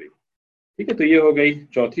के अंदर ही. ठीक है, तो ये हो गई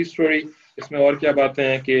चौथी स्टोरी. इसमें और क्या बातें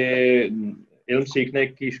हैं कि इल्म सीखने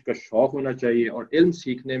का शौक होना चाहिए, और इल्म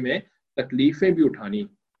सीखने में तकलीफें भी उठानी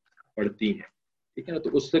पड़ती हैं. ठीक है ना, तो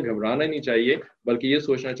उससे घबराना नहीं चाहिए, बल्कि ये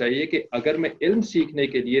सोचना चाहिए कि अगर मैं इल्म सीखने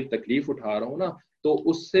के लिए तकलीफ उठा रहा हूँ ना, तो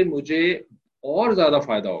उससे मुझे और ज्यादा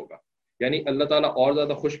फायदा होगा, यानी अल्लाह ताला और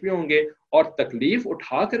ज्यादा खुश भी होंगे, और तकलीफ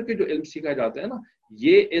उठा करके जो इल्म सीखा जाता है ना,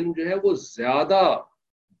 ये इल्म जो है वो ज्यादा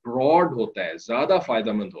ब्रॉड होता है, ज्यादा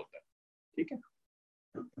फायदेमंद होता है. ठीक है,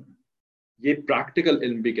 ये प्रैक्टिकल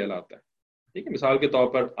इल्म भी कहलाता है. ठीक है, मिसाल के तौर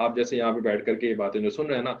पर आप जैसे यहाँ पे बैठ करके ये बातें जो सुन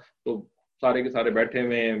रहे हैं ना, तो सारे के सारे बैठे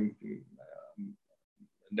हुए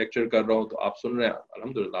लेक्चर कर रहा हूँ, तो आप सुन रहे हैं,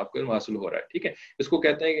 अल्हम्दुलिल्लाह आपको इल्म हासिल हो रहा है. ठीक है, इसको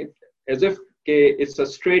कहते हैं एज इफ के इट्स अ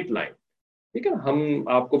स्ट्रेट लाइन. ठीक है, हम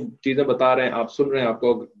आपको चीजें बता रहे हैं, आप सुन रहे हैं,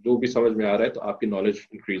 आपको जो भी समझ में आ रहा है, तो आपकी नॉलेज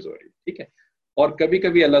इंक्रीज हो रही है. ठीक है, और कभी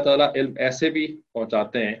कभी अल्लाह ताला इल्म ऐसे भी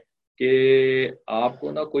पहुंचाते हैं कि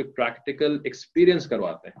आपको ना कोई प्रैक्टिकल एक्सपीरियंस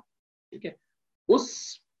करवाते हैं. ठीक है, उस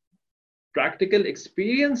प्रैक्टिकल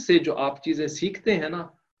एक्सपीरियंस से जो आप चीजें सीखते हैं ना,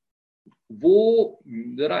 वो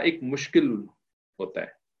जरा एक मुश्किल होता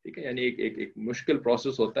है. ठीक है, यानी एक मुश्किल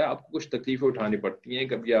प्रोसेस होता है, आपको कुछ तकलीफें उठानी पड़ती हैं,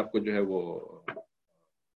 कभी आपको जो है वो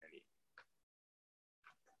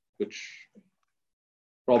कुछ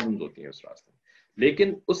प्रॉब्लम्स होती हैं उस रास्ते में,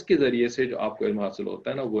 लेकिन उसके जरिए से जो आपको इल्म हासिल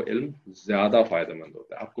होता है ना, वो इल्म ज्यादा फायदेमंद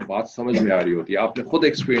होता है, आपको बात समझ में आ रही होती है, आपने खुद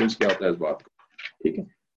एक्सपीरियंस किया होता है इस बात को. ठीक है,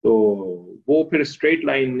 तो वो फिर स्ट्रेट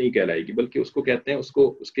लाइन नहीं कहलाएगी, बल्कि उसको कहते हैं,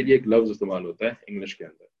 उसके लिए एक लफ्ज इस्तेमाल होता है इंग्लिश के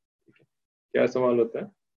अंदर. ठीक है, क्या इस्तेमाल होता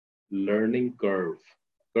है? Learning curve.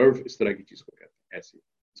 कर्व इस तरह की चीज को कहते हैं, ऐसी,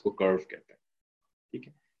 इसको कर्व कहते हैं. ठीक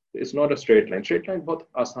है, तो it's not a straight line. Straight line बहुत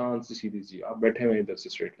आसान सी सीधी सी, आप बैठे हुए इधर से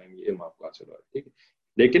स्ट्रेट लाइन, ये इल्म आपको हासिल हो रहा है. ठीक है,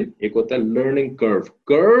 लेकिन एक होता है लर्निंग कर्व.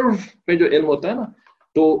 कर्व पे जो इल्म होता है ना,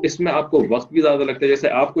 तो इसमें आपको वक्त भी ज्यादा लगता है. जैसे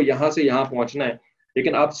आपको यहाँ से यहाँ पहुंचना है,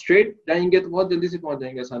 लेकिन आप स्ट्रेट जाएंगे तो बहुत जल्दी से पहुंच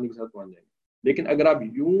जाएंगे, आसानी के साथ पहुंच जाएंगे. लेकिन अगर आप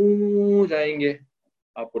यूं जाएंगे,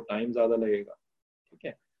 आपको टाइम ज्यादा लगेगा. ठीक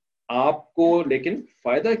है, आपको लेकिन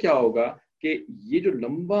फायदा क्या होगा कि ये जो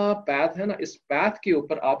लंबा पैथ है ना, इस पैथ के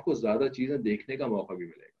ऊपर आपको ज्यादा चीजें देखने का मौका भी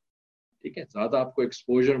मिलेगा. ठीक है, ज्यादा आपको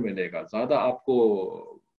एक्सपोजर मिलेगा, ज्यादा आपको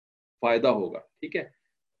फायदा होगा. ठीक है,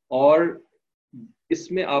 और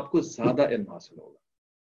इसमें आपको ज्यादा इल्म हासिल होगा.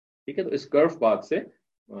 ठीक है, तो इस कर्व बात से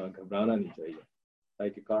घबराना नहीं चाहिए.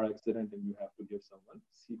 Like a car accident and you have to give someone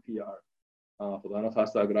CPR. खुदा ना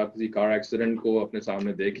खास्ता अगर आप किसी कार एक्सीडेंट को अपने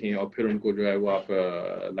सामने देखें और फिर उनको जो है वो आप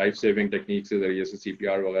लाइफ सेविंग टेक्निक के जरिए से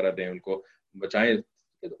सीपीआर वगैरह दें, उनको बचाएं,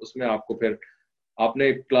 तो उसमें आपको फिर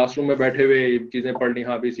आपने क्लासरूम में बैठे हुए चीजें पढ़ ली,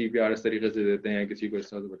 हाँ भी सीपीआर इस तरीके से देते हैं, किसी को इस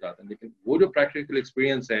तरह से बचाते हैं, लेकिन वो जो प्रैक्टिकल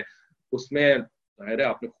एक्सपीरियंस है उसमें जाहिर है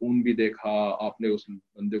आपने खून भी देखा, आपने उस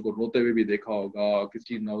बंदे को रोते हुए भी देखा होगा,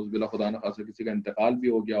 किसी नाउज़ुबिल्लाह खुदा ना खास्ता किसी का इंतकाल भी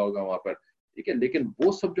हो गया होगा वहां पर. ठीक है, लेकिन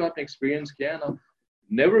वो सब जो आपने एक्सपीरियंस किया है ना,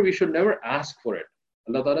 we should never ask for it.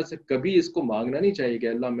 अल्लाह ताला से कभी इसको मांगना नहीं चाहिए कि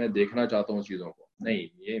अल्लाह मैं देखना चाहता हूँ चीज़ों को. नहीं,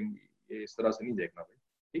 ये इस तरह से नहीं देखना भाई.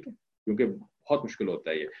 ठीक है, क्योंकि बहुत मुश्किल होता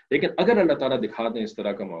है ये. लेकिन अगर अल्लाह ताला दिखा दें इस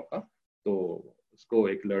तरह का मौका, तो उसको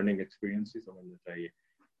एक लर्निंग एक्सपीरियंस ही समझना चाहिए.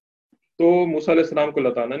 तो मूसा अलैहि सलाम को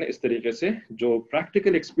अल्लाह ताला ने इस तरीके से जो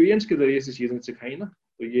प्रैक्टिकल एक्सपीरियंस के जरिए से चीज़ें सिखाई ना,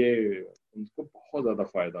 तो ये उनको बहुत ज़्यादा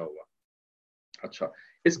फायदा हुआ. अच्छा,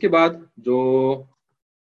 इसके बाद जो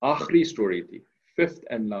आखिरी स्टोरी थी, फिफ्थ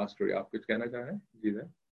एंड लास्ट स्टोरी, आप कुछ कहना चाह रहे हैं? जी है.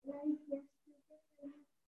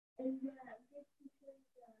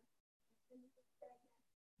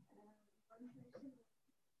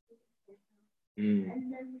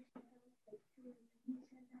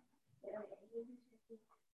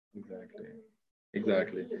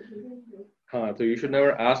 ایگزیکٹلی. ہاں تو you should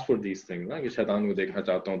never ask for these things نا کہ شیطان کو دیکھنا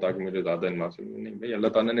چاہتا ہوں تاکہ مجھے زیادہ علم حاصل ہو. نہیں بھائی، اللہ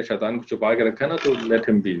تعالیٰ نے شیطان کو چھپا کے رکھا ہے نا، تو لیٹ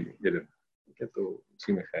ہم بی ہڈن. ٹھیک ہے، تو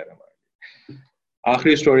اسی میں خیر ہے ہمارے.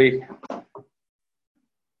 آخری اسٹوری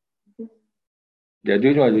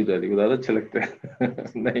یاجوج ماجوج والی کو زیادہ اچھا لگتا ہے.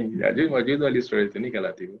 نہیں، یاجوج ماجوج والی اسٹوری تو نہیں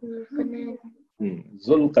کہلاتی وہ.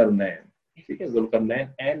 ذوالقرنین. ٹھیک ہے، ذوالقرنین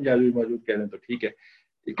این یاجوج ماجوج کہہ رہے ہیں تو ٹھیک ہے.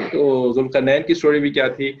 ٹھیک ہے، تو ذوالقرنین کی اسٹوری بھی کیا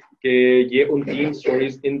تھی کہ یہ ان تین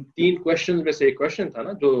اسٹوریز، ان تین کوشچن میں سے ایک کوشچن تھا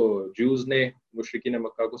نا جو جوز نے مشرکین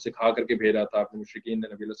مکہ کو سکھا کر کے بھیجا تھا. اپنے مشرکین نے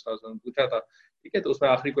نبی صلی اللہ علیہ وسلم پوچھا تھا. ٹھیک ہے، تو اس میں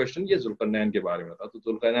آخری کوشچن یہ ذوالقرنین کے بارے میں تھا. تو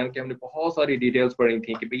ذوالقرنین کے ہم نے بہت ساری ڈیٹیلز پڑھی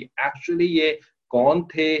تھیں کہ بھئی ایکچولی یہ کون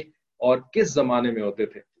تھے اور کس زمانے میں ہوتے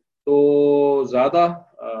تھے. تو زیادہ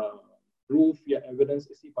پروف یا ایویڈنس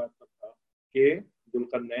اسی بات پر تھا کہ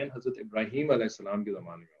ذوالقرنین حضرت ابراہیم علیہ السلام کے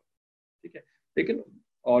زمانے میں ہوتے. ٹھیک ہے، لیکن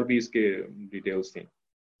اور بھی اس کے ڈیٹیلز تھیں.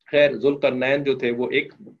 خیر، ذوالقرنین جو تھے وہ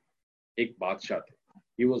ایک بادشاہ تھے.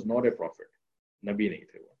 He was not a prophet, نبی نہیں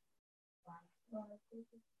تھے وہ.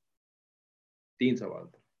 3 سوال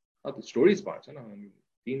تھے. ہاں تو اسٹوریز 5 ہے نا،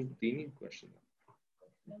 تین ہی کوشچن.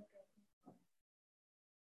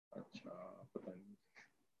 اچھا پتہ نہیں.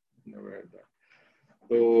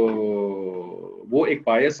 تو وہ ایک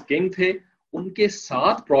پائس کنگ تھے. ان کے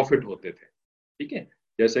 7 پروفٹ ہوتے تھے. ٹھیک ہے،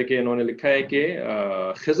 جیسے کہ انہوں نے لکھا ہے کہ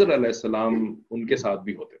خضر علیہ السلام ان کے ساتھ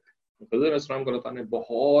بھی ہوتے تھے. خضر علیہ السلام کو اللہ تعالیٰ نے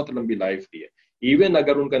بہت لمبی لائف دی ہے. ایون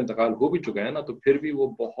اگر ان کا انتقال ہو بھی چکا ہے نا، تو پھر بھی وہ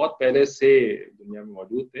بہت پہلے سے دنیا میں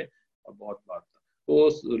موجود تھے اور بہت بات تھا. تو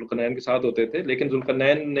ذوالقرنین کے ساتھ ہوتے تھے. لیکن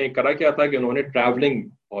ذوالقرنین نے کرا کیا تھا کہ انہوں نے ٹریولنگ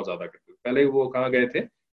بہت زیادہ کرتے تھے. پہلے وہ کہاں گئے تھے؟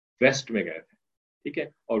 ویسٹ میں گئے تھے. ٹھیک ہے،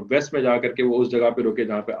 اور ویسٹ میں جا کر کے وہ اس جگہ پہ رکے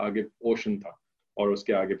جہاں پہ آگے اوشن تھا، اور اس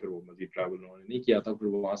کے آگے پھر وہ مزید ٹریول انہوں نے نہیں کیا تھا. پھر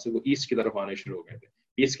وہاں سے وہ ایسٹ کی طرف آنے شروع ہو گئے تھے.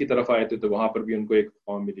 ایسٹ کی طرف آئے تھے تو وہاں پر بھی ان کو ایک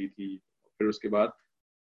قوم ملی تھی. پھر اس کے بعد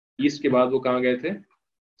ایسٹ کے بعد وہ کہاں گئے تھے؟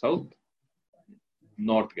 ساؤتھ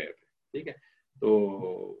نارتھ گئے تھے. ٹھیک ہے، تو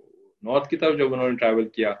نارتھ کی طرف جب انہوں نے ٹریول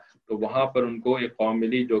کیا تو وہاں پر ان کو ایک قوم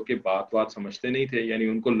ملی جو کہ بات سمجھتے نہیں تھے. یعنی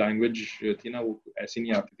ان کو لینگویج تھی نا وہ ایسی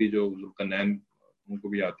نہیں آتی تھی جو ذوالقرنین ان کو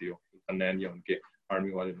بھی آتی ہو، ذوالقرنین یا ان کے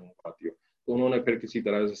آرمی والے لوگوں کو آتی ہو. تو انہوں نے پھر کسی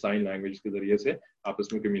طرح سے سائن لینگویج کے ذریعے سے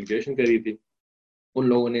آپس میں کمیونیکیشن کری تھی. ان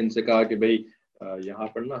لوگوں نے ان سے کہا کہ بھائی یہاں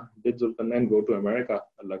پر نا ڈڈ ذوالقرنین گو ٹو امریکہ.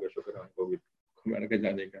 اللہ کا شکر ہے ہم کو بھی امریکہ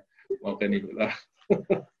جانے کا موقع نہیں ملا.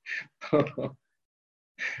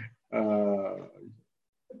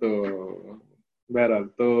 تو بہرحال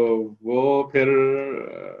تو وہ پھر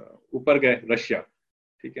اوپر گئے رشیا.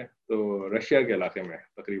 ٹھیک ہے، تو رشیا کے علاقے میں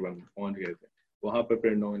تقریباً پہنچ گئے تھے. وہاں پہ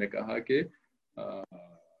پھر انہوں نے کہا کہ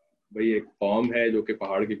بھئی ایک قوم ہے جو کہ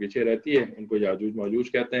پہاڑ کے پیچھے رہتی ہے، ان کو یاجوج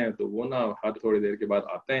ماجوج کہتے ہیں. تو وہ نا ہر تھوڑی دیر کے بعد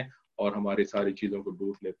آتے ہیں اور ہماری ساری چیزوں کو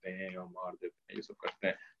لوٹ لیتے ہیں اور مار دیتے ہیں، یہ سب کرتے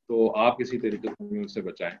ہیں. تو آپ کسی طریقے سے ان سے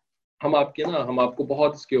بچائیں. ہم آپ کو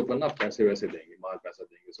بہت اس کے اوپر نا پیسے ویسے دیں گے، مال پیسہ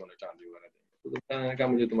دیں گے، سونے چاندی وغیرہ دیں گے. تو میں نے کہا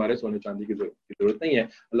مجھے تمہارے سونے چاندی کی ضرورت نہیں ہے.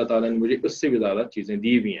 اللہ تعالیٰ نے مجھے اس سے بھی زیادہ چیزیں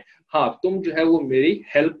دی ہوئی ہیں. ہاں تم جو ہے وہ میری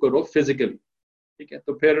ہیلپ کرو فزیکلی. ٹھیک ہے،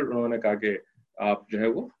 تو پھر انہوں نے کہا کہ آپ جو ہے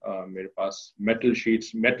وہ میرے پاس میٹل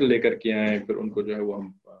شیٹس میٹل لے کر کے آئیں. پھر ان کو جو ہے وہ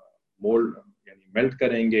ہم مولڈ یعنی میلٹ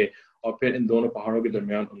کریں گے. اور پھر ان دونوں پہاڑوں کے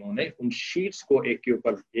درمیان انہوں نے ان شیٹس کو ایک کے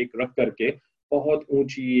اوپر ایک رکھ کر کے بہت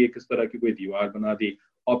اونچی ایک اس طرح کی کوئی دیوار بنا دی.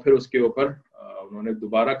 اور پھر اس کے اوپر انہوں نے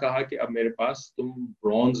دوبارہ کہا کہ اب میرے پاس تم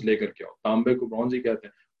برونز لے کر کے آؤ. تانبے کو برونز ہی کہتے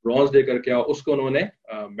ہیں. برونز لے کر کے آؤ. اس کو انہوں نے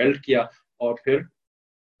میلٹ کیا اور پھر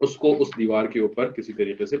اس کو اس دیوار کے اوپر کسی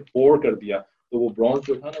طریقے سے پور کر دیا. تو وہ برونز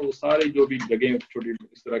جو تھا نا وہ ساری جو بھی جگہیں چھوٹی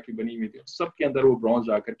اس طرح کی بنی ہوئی تھی سب کے اندر وہ برونز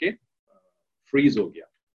جا کر کے فریز ہو گیا.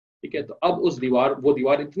 ٹھیک ہے، تو اب وہ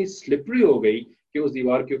دیوار اتنی سلپری ہو گئی کہ اس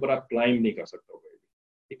دیوار کے اوپر آپ کلائم نہیں کر سکتے ہو گئے.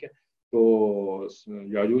 ٹھیک ہے، تو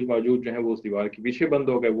یاجوج ماجوج جو ہے وہ اس دیوار کے پیچھے بند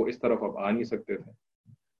ہو گئے. وہ اس طرف اب آ نہیں سکتے تھے.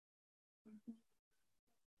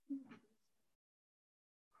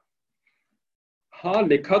 ہاں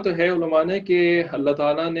لکھا تو ہے علماء نے کہ اللہ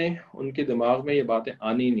تعالیٰ نے ان کے دماغ میں یہ باتیں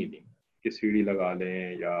آنی نہیں دیں کہ سیڑھی لگا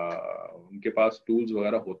لیں، یا ان کے پاس ٹولز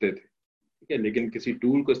وغیرہ ہوتے تھے. ٹھیک ہے، لیکن کسی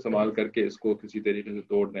ٹول کو استعمال کر کے اس کو کسی طریقے سے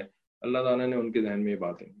توڑ دیں. اللہ تعالیٰ نے ان کے ذہن میں یہ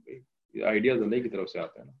باتیں آئیڈیاز اللہ کی طرف سے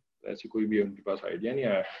آتے ہیں نا. ایسی کوئی بھی ان کے پاس آئیڈیا نہیں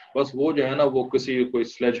آیا. بس وہ جو ہے نا وہ کوئی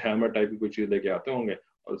سلیج ہیمر ٹائپ کی کوئی چیز لے کے آتے ہوں گے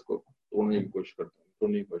اور اس کو توڑنے کی کوشش کرتے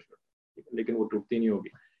ہیں. لیکن وہ ٹوٹتی نہیں ہوگی.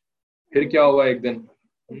 پھر کیا ہوا ایک دن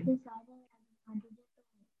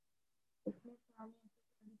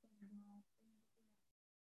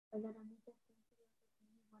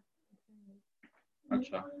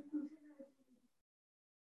اچھا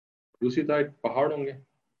دوسری سائڈ پہاڑ ہوں گے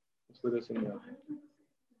اس وجہ سے نہیں آتے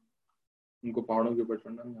ان کو پہاڑوں کے اوپر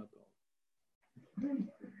چڑھنا نہیں آتا.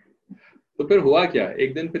 تو پھر ہوا کیا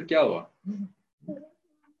ایک دن پھر کیا ہوا؟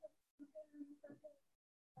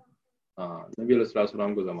 ہاں نبی علیہ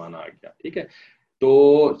السلام کو زمانہ آ گیا. ٹھیک ہے تو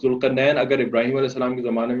ذوالقرنین اگر ابراہیم علیہ السلام کے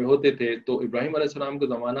زمانے میں ہوتے تھے تو ابراہیم علیہ السلام کا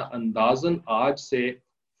زمانہ اندازاً آج سے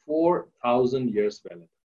 4000 ایئرس پہلے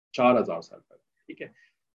 4000 سال پہلے. ٹھیک ہے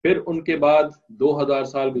پھر ان کے بعد 2000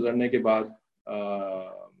 سال گزرنے کے بعد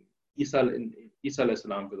عیسیٰ علیہ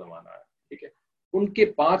السلام کا زمانہ آیا. ٹھیک ہے ان کے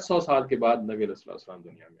 500 سال کے بعد نبی علیہ السلام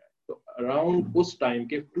دنیا میں آئے. تو اراؤنڈ اس ٹائم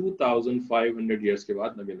کے 2500 ایئرس کے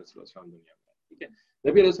بعد نبی علیہ السلام دنیا میں آئے. ٹھیک ہے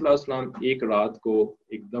نبی علیہ السلام ایک رات کو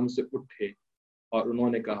ایک دم سے اٹھے اور انہوں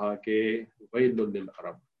نے کہا کہ ویل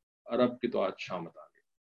للعرب، عرب کی تو آج شامت آ گئی.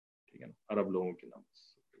 ٹھیک ہے نا عرب لوگوں کی نام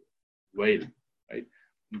ویل رائٹ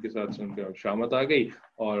ان کے ساتھ ان کے شامت آ گئی.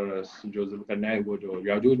 اور جو ذوالقرنین وہ جو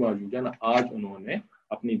یاجوج ماجوج ہے نا آج انہوں نے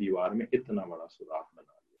اپنی دیوار میں اتنا بڑا سوراخ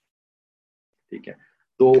بنا لیا. ٹھیک ہے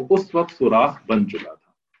تو اس وقت سوراخ بن چکا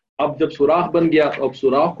تھا. اب جب سوراخ بن گیا اب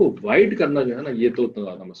سوراخ کو وائڈ کرنا جو ہے نا یہ تو اتنا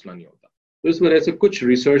زیادہ مسئلہ نہیں ہوتا. تو اس وجہ سے کچھ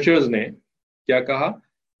ریسرچرز نے کیا کہا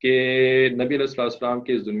کہ نبی علیہ السلام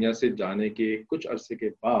کے اس دنیا سے جانے کے کچھ عرصے کے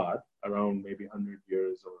بعد اراؤنڈ مے بی 100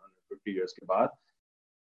 ایئرز اور 150 ایئرس کے بعد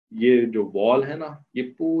یہ جو وال ہے نا یہ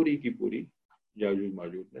پوری کی پوری یاجوج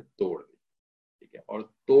ماجوج نے توڑ دی. ٹھیک ہے اور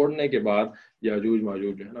توڑنے کے بعد یاجوج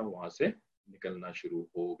ماجوج جو ہے نا وہاں سے نکلنا شروع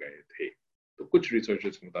ہو گئے تھے. تو کچھ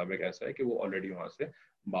ریسرچرز کے مطابق ایسا ہے کہ وہ آلریڈی وہاں سے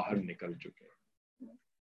باہر نکل چکے ہیں.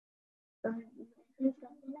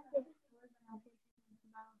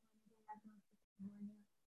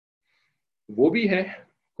 وہ بھی ہے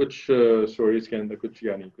کچھ سٹوریز کے اندر کچھ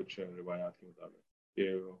یعنی کچھ روایات کے مطابق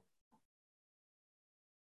کہ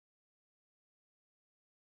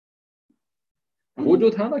وہ جو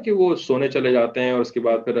تھا نا کہ وہ سونے چلے جاتے ہیں اور اس کے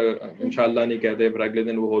بعد پھر انشاءاللہ نہیں کہتے پھر اگلے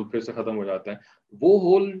دن وہ ہول پھر سے ختم ہو جاتا ہے. وہ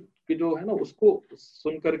ہول کہ جو ہے نا اس کو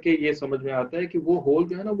سن کر کے یہ سمجھ میں آتا ہے کہ وہ ہول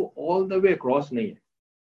جو ہے نا وہ آل دا وے اکراس نہیں ہے.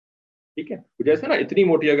 ٹھیک ہے جیسے نا اتنی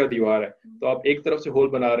موٹی اگر دیوار ہے تو آپ ایک طرف سے ہول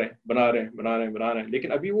بنا رہے ہیں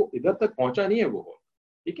لیکن ابھی وہ ادھر تک پہنچا نہیں ہے وہ ہول.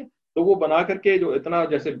 ٹھیک ہے تو وہ بنا کر کے جو اتنا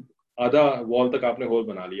جیسے آدھا وال تک آپ نے ہول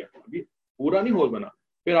بنا لیا ابھی پورا نہیں ہول بنا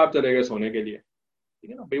پھر آپ چلے گئے سونے کے لیے.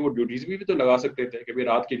 ٹھیک ہے نا بھائی وہ ڈیوٹیز بھی تو لگا سکتے تھے کہ بھائی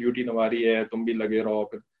رات کی ڈیوٹی تمہاری ہے تم بھی لگے رہو.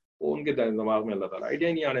 پھر وہ ان کے دماغ میں اللہ تعالیٰ آئیڈیا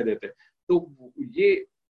ہی نہیں آنے دیتے. تو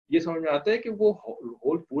یہ سمجھ میں آتا ہے کہ وہ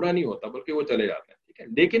ہول پورا نہیں ہوتا بلکہ وہ چلے جاتے ہیں. ٹھیک ہے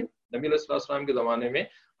لیکن نبی علیہ السلام کے زمانے میں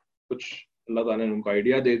کچھ اللہ تعالیٰ نے ان کو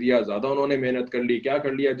آئیڈیا دے دیا زیادہ انہوں نے محنت کر لی کیا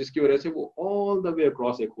کر لیا جس کی وجہ سے وہ آل دا وے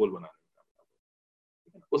اکراس ایک ہول بنا لیا.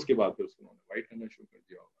 اس کے بعد پھر اس کو انہوں نے وائٹ کرنا شروع کر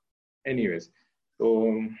دیا ہوگا. اینی ویز تو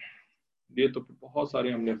یہ تو بہت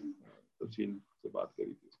سارے ہم نے تفصیل سے بات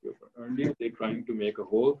کری تھی اس کے اوپر. Earlier they trying to make a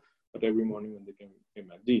hole but every morning when they came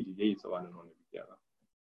back جی یہی سوال انہوں نے بھی کیا تھا.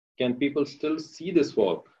 Can people still see this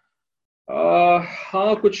wall؟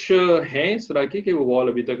 ہاں کچھ ہیں اس طرح کی کہ وہ وال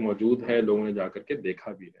ابھی تک موجود ہے لوگوں نے جا کر کے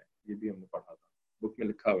دیکھا بھی ہے. یہ بھی ہم نے پڑھا تھا بک میں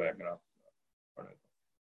لکھا ہوا ہے اگر آپ پڑھیں تو.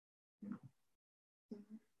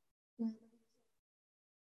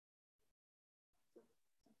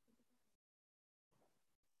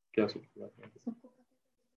 کیا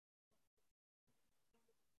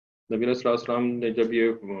نبی علیہ السلام نے جب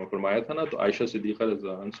یہ فرمایا تھا نا تو عائشہ صدیقہ رضی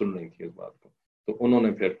اللہ عنہا سن رہی تھی اس بات کو. تو انہوں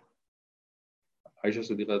نے پھر عائشہ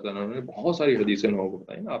صدیقہ رضی اللہ عنہا نے بہت ساری حدیثیں لوگوں کو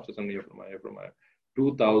بتائی نا آپ سے سمجھے فرمایا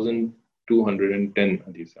 2210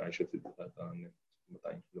 حدیث عائشہ صدیقہ رضی اللہ عنہا نے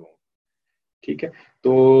بتائی لوگوں کو. ٹھیک ہے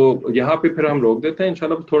تو یہاں پہ پھر ہم روک دیتے ہیں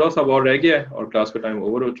انشاءاللہ. تھوڑا سا اور رہ گیا ہے اور کلاس کا ٹائم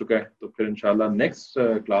اوور ہو چکا ہے تو پھر انشاءاللہ نیکسٹ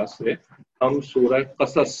کلاس سے ہم سورہ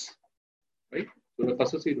قصص سورہ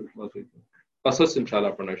قصص ہی قصص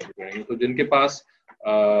انشاءاللہ پڑھنا شروع کریں گے. تو جن کے پاس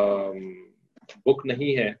بک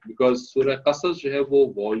نہیں ہے بیکاز سورہ قصص جو ہے وہ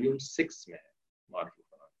والیوم 6 میں ہے معرفی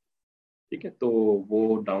قرآن. ٹھیک ہے تو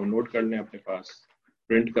وہ ڈاؤن لوڈ کر لیں اپنے پاس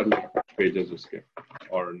پرنٹ کر لیں پیجز اس کے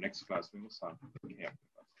اور نیکسٹ کلاس میں وہ ساتھ رکھیں اپنے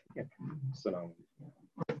پاس. ٹھیک ہے السلام علیکم.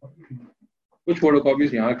 کچھ فوٹو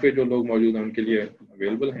کاپیز یہاں پہ جو لوگ موجود ہیں ان کے لیے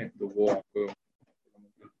اویلیبل ہیں تو وہ آپ کو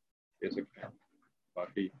دے سکتے ہیں.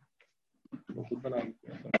 باقی وہ خود بنا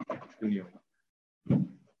نہیں ہوگا.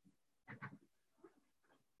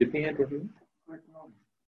 کتنی ہے ٹوٹل؟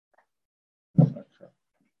 اچھا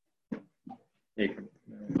ایک منٹ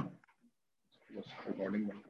ریکارڈنگ